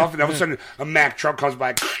how to get it off, and all of a sudden, a Mack truck comes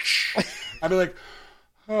by. I'll be like,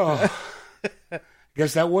 oh...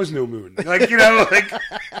 guess that was no moon.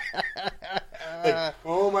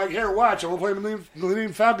 Oh my, here, watch. I'm going to play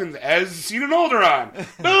Millennium Falcon as seen in Alderaan.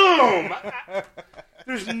 Boom!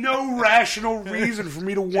 There's no rational reason for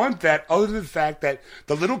me to want that other than the fact that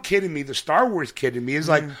the little kid in me, the Star Wars kid in me, is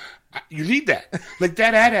like, you need that. Like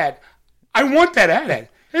that AT-AT. I want that AT-AT.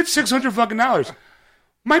 It's $600 fucking dollars.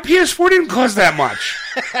 My PS4 didn't cost that much.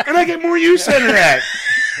 And I get more use out of that.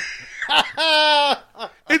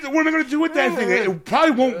 What am I going to do with that thing? It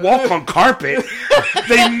probably won't walk on carpet.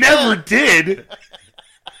 They never did.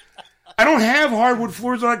 I don't have hardwood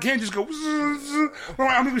floors, so I can't just go. I'm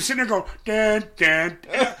going to be sitting there going, dun, dun,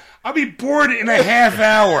 dun. I'll be bored in a half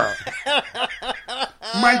hour.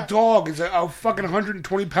 My dog is a fucking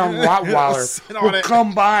 120-pound Rottweiler. Will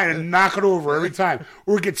come by and knock it over every time,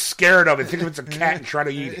 or get scared of it, think it's a cat, and try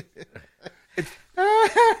to eat it.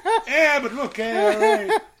 Yeah, but look, all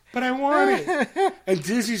right. But I want it. And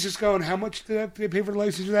Disney's just going, how much did they pay for the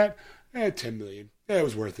license of that? $10 million. Yeah, it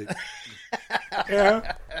was worth it.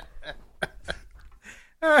 Yeah.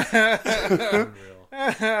 I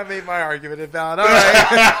made my argument about it. All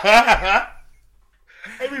right.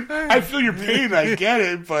 I mean, I feel your pain. I get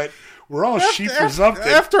it, but we're all sheep for something.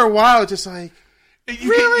 After a while, it's just like,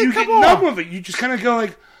 you get numb of it. You just kind of go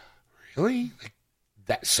like, really? Like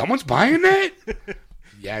that? Someone's buying that?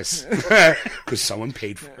 Yes, because someone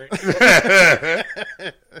paid for it.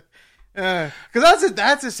 Because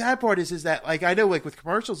that's the sad part is that, like, I know, like, with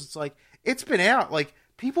commercials, it's like, it's been out. Like,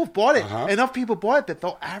 people bought it. Enough people bought it that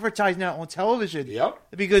they'll advertise now on television. Yep.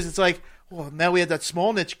 Because it's like, well, now we have that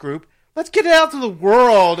small niche group. Let's get it out to the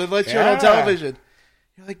world and let's show it on television.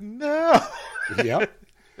 You're like, no. Yep.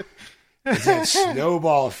 It's that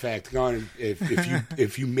snowball effect going.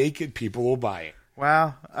 If you make it, people will buy it.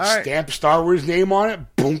 Wow. All right. Stamp Star Wars name on it.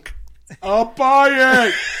 Boom. I'll buy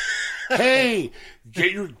it. Hey,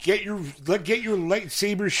 get your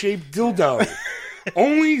lightsaber shaped dildo.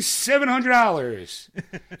 Only $700.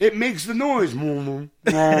 It makes the noise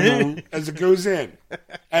as it goes in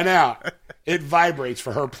and out. It vibrates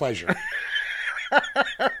for her pleasure.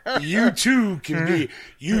 You too can be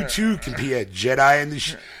a Jedi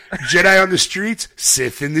on the streets,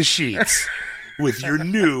 Sith in the sheets, with your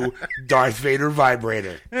new Darth Vader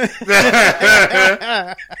vibrator,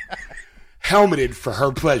 helmeted for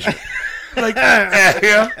her pleasure. Like,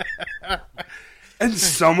 yeah. And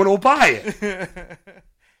someone will buy it.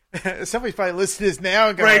 Somebody's probably listening to this now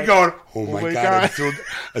and going, oh my God.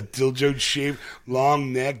 A dildo shaped,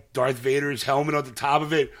 long neck, Darth Vader's helmet on the top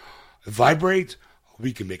of it. It vibrates.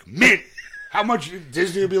 We can make a mint. How much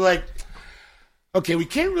Disney will be like, okay, we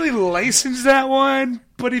can't really license that one,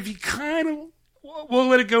 but if you kind of, we'll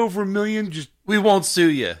let it go for $1 million. We won't sue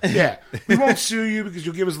you. Yeah, we won't sue you because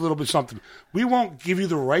you'll give us a little bit of something. We won't give you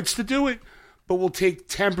the rights to do it, but we'll take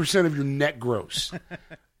 10% of your net gross.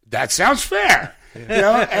 That sounds fair. You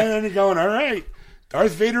know? And then you're going, all right,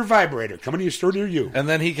 Darth Vader vibrator coming to your store near you. And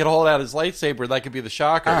then he could hold out his lightsaber. That could be the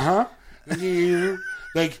shocker. Uh-huh. Yeah.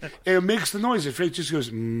 Like, it makes the noise. It just goes,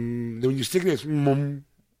 then when you stick it, it's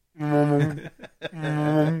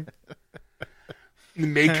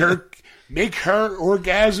make her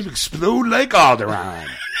orgasm explode like Alderaan.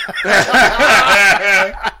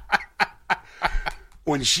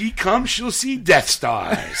 When she comes, she'll see Death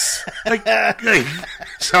Stars. like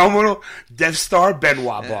someone will Death Star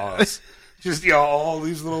Benoit balls. Just, all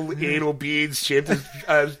these little anal beads shaped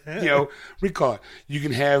as, we call it. You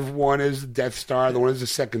can have one as the Death Star, the one as the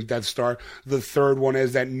second Death Star, the third one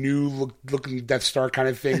as that new looking Death Star kind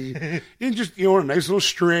of thing. And just, a nice little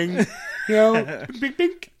string, bing,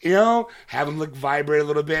 bing, have them vibrate a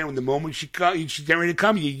little bit. When the moment she's getting ready to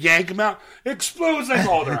come, you yank them out, it explodes like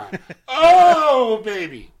Alderaan. Oh,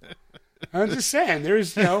 baby. I'm just saying,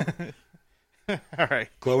 there's, all right.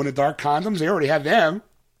 glow in the dark condoms. They already have them.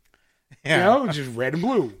 Yeah. Just red and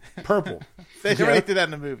blue, purple. They already did that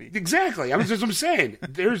in the movie. Exactly. That's what I'm saying.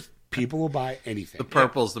 People will buy anything. The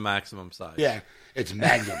purple's the maximum size. Yeah, it's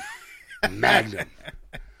Magnum. Magnum.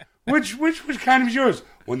 Which kind is yours?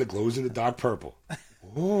 One that glows in the dark purple.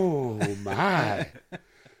 Oh my!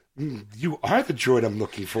 You are the droid I'm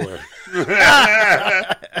looking for. All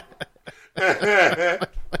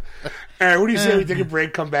right, what do you say we take a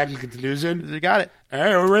break, come back, and get the news in? You got it. All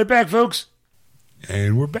right, we're right back, folks.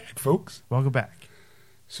 And we're back, folks. Welcome back.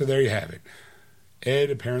 So there you have it.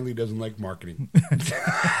 Ed apparently doesn't like marketing.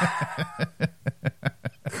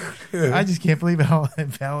 I just can't believe how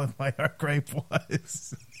invalid my art gripe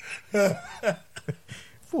was. Well,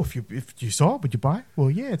 if you saw it, would you buy it?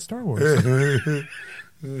 Well, yeah, it's Star Wars.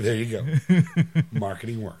 There you go.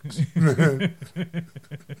 Marketing works.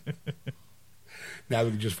 Now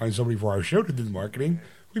we can just find somebody for our show to do the marketing.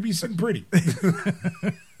 We'd be sitting pretty.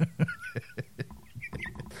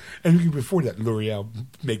 And we can afford that L'Oreal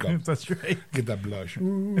makeup. That's right. Get that blush.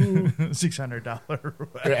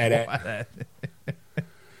 $600.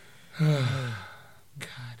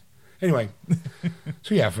 God. Anyway,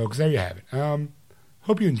 so yeah, folks, there you have it.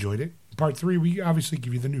 Hope you enjoyed it. Part 3, we obviously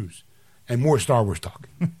give you the news and more Star Wars talk.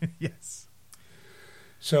 Yes.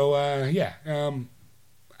 So I'm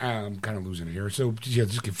kind of losing it here. So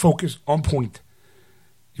just get focused, on point.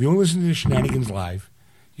 If you want to listen to the Shenanigans live,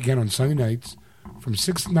 you can on Sunday nights from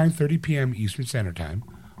 6 to 9:30 p.m. Eastern Standard Time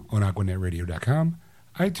on AquanetRadio.com,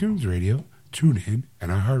 iTunes Radio, TuneIn,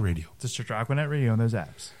 and iHeartRadio. Just search Aquanet Radio on those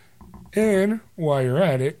apps. And while you're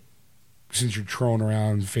at it, since you're trolling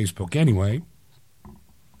around Facebook anyway,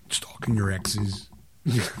 stalking your exes,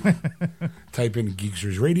 type in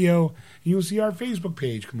Geeksters Radio, and you'll see our Facebook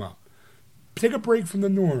page come up. Take a break from the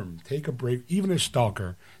norm. Take a break. Even a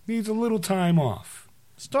stalker needs a little time off.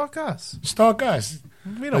 Stalk us. Stalk us.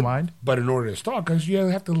 We don't mind. But in order to stalk us, you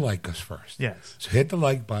have to like us first. Yes. So hit the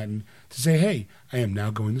like button to say, hey, I am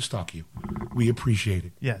now going to stalk you. We appreciate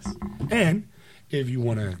it. Yes. And if you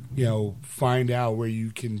want to, find out where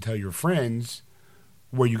you can tell your friends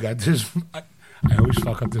where you got this. I always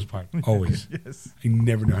fuck up this part. Always. Yes. I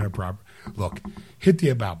never know how to Look, hit the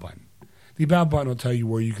About button. The About button will tell you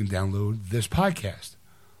where you can download this podcast.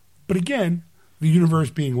 But again, the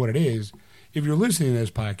universe being what it is, if you're listening to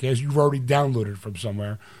this podcast, you've already downloaded it from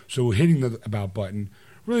somewhere. So hitting the About button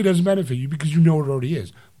really doesn't benefit you because you know it already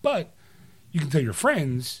is. But you can tell your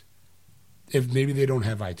friends if maybe they don't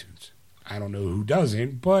have iTunes. I don't know who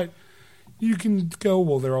doesn't, but you can go,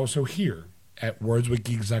 well, they're also here at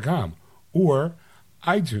wordswithgeeks.com or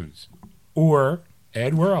iTunes Or,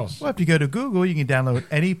 Ed, where else? Well, if you go to Google, you can download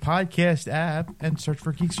any podcast app and search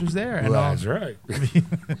for Geeksters there. And That's right.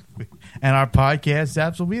 and our podcast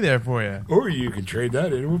apps will be there for you. Or you can trade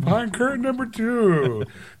that in with Behind Curtain number 2.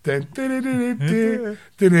 Womp,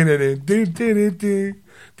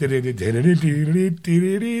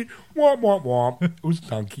 womp, womp. It was a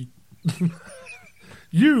donkey.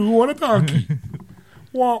 You want a donkey.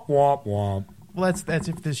 Womp, womp, womp. Well, that's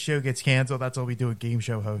if this show gets canceled. That's all we do at Game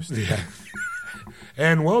Show Host. Yeah.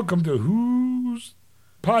 And welcome to Whose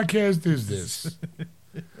Podcast Is This?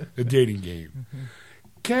 The dating game.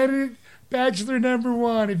 Candidate Bachelor number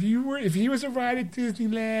 1. If he was a ride at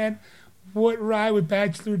Disneyland, what ride would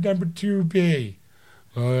Bachelor number 2 be?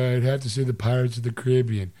 Well, I'd have to say the Pirates of the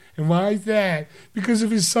Caribbean. And why is that? Because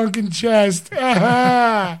of his sunken chest.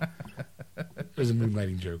 It was a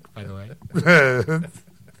moonlighting joke, by the way.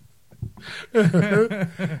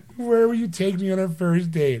 Where will you take me on our first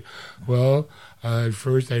date? Well,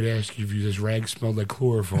 first I'd ask you if this rag smelled like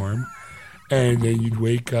chloroform. And then you'd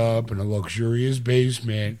wake up in a luxurious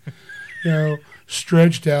basement,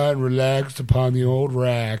 stretched out and relaxed upon the old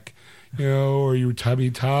rack, or you would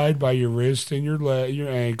be tied by your wrists and your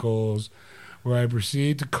ankles, where I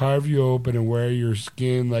proceed to carve you open and wear your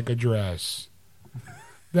skin like a dress.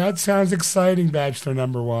 That sounds exciting, Bachelor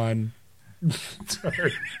number 1.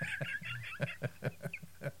 Sorry.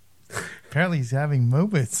 Apparently, he's having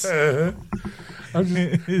moments. I'm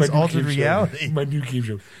just, His altered reality. My new game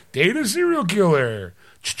show. Date a serial killer.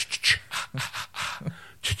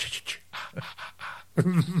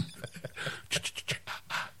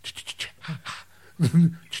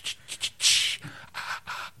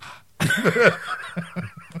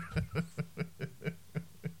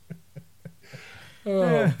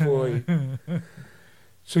 Oh, boy.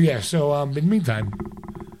 So, in the meantime,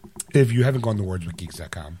 if you haven't gone to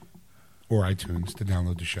wordswithgeeks.com or iTunes to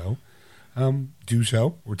download the show, do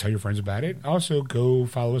so or tell your friends about it. Also, go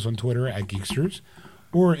follow us on Twitter at Geeksters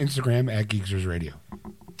or Instagram at Geeksters Radio.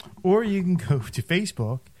 Or you can go to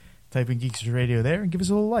Facebook, type in Geeksters Radio there, and give us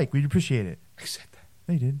a little like. We'd appreciate it. I said that.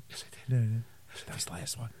 They did. Yes, I did. No. That was the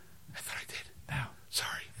last one. I thought I did. No.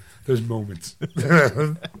 Sorry. Those moments.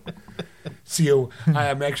 See,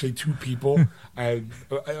 I'm actually two people. A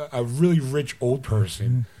really rich old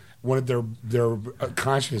person wanted their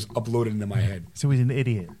consciousness uploaded into my head. So he's an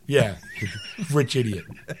idiot. Yeah. Rich idiot.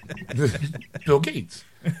 Bill Gates.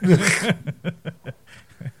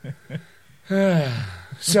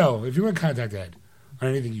 So, if you want to contact Ed on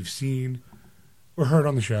anything you've seen or heard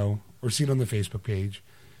on the show or seen on the Facebook page,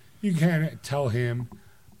 you can tell him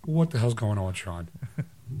what the hell's going on with Sean.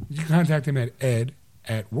 You can contact him at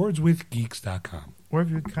ed@wordswithgeeks.com. Or if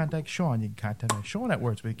you contact Sean, you can contact me, Sean at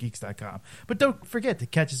wordswithgeeks.com. But don't forget to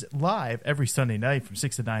catch us live every Sunday night from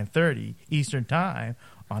 6 to 9:30 Eastern Time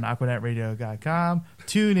on AquanetRadio.com.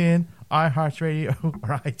 Tune in, iHeartRadio,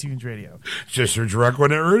 or iTunes Radio. Just search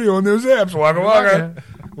Aquanet Radio on those apps. Waka waka.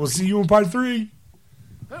 We'll see you in part 3.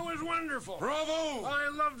 That was wonderful. Bravo! I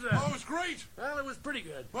loved that. Oh, it was great. Well, it was pretty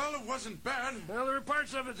good. Well, it wasn't bad. Well, there were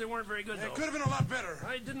parts of it that weren't very good, It though. could have been a lot better.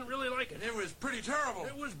 I didn't really like it. It was pretty terrible.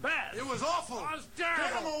 It was bad. It was awful. It was terrible.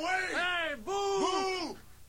 Get him away! Hey, boo! Boo!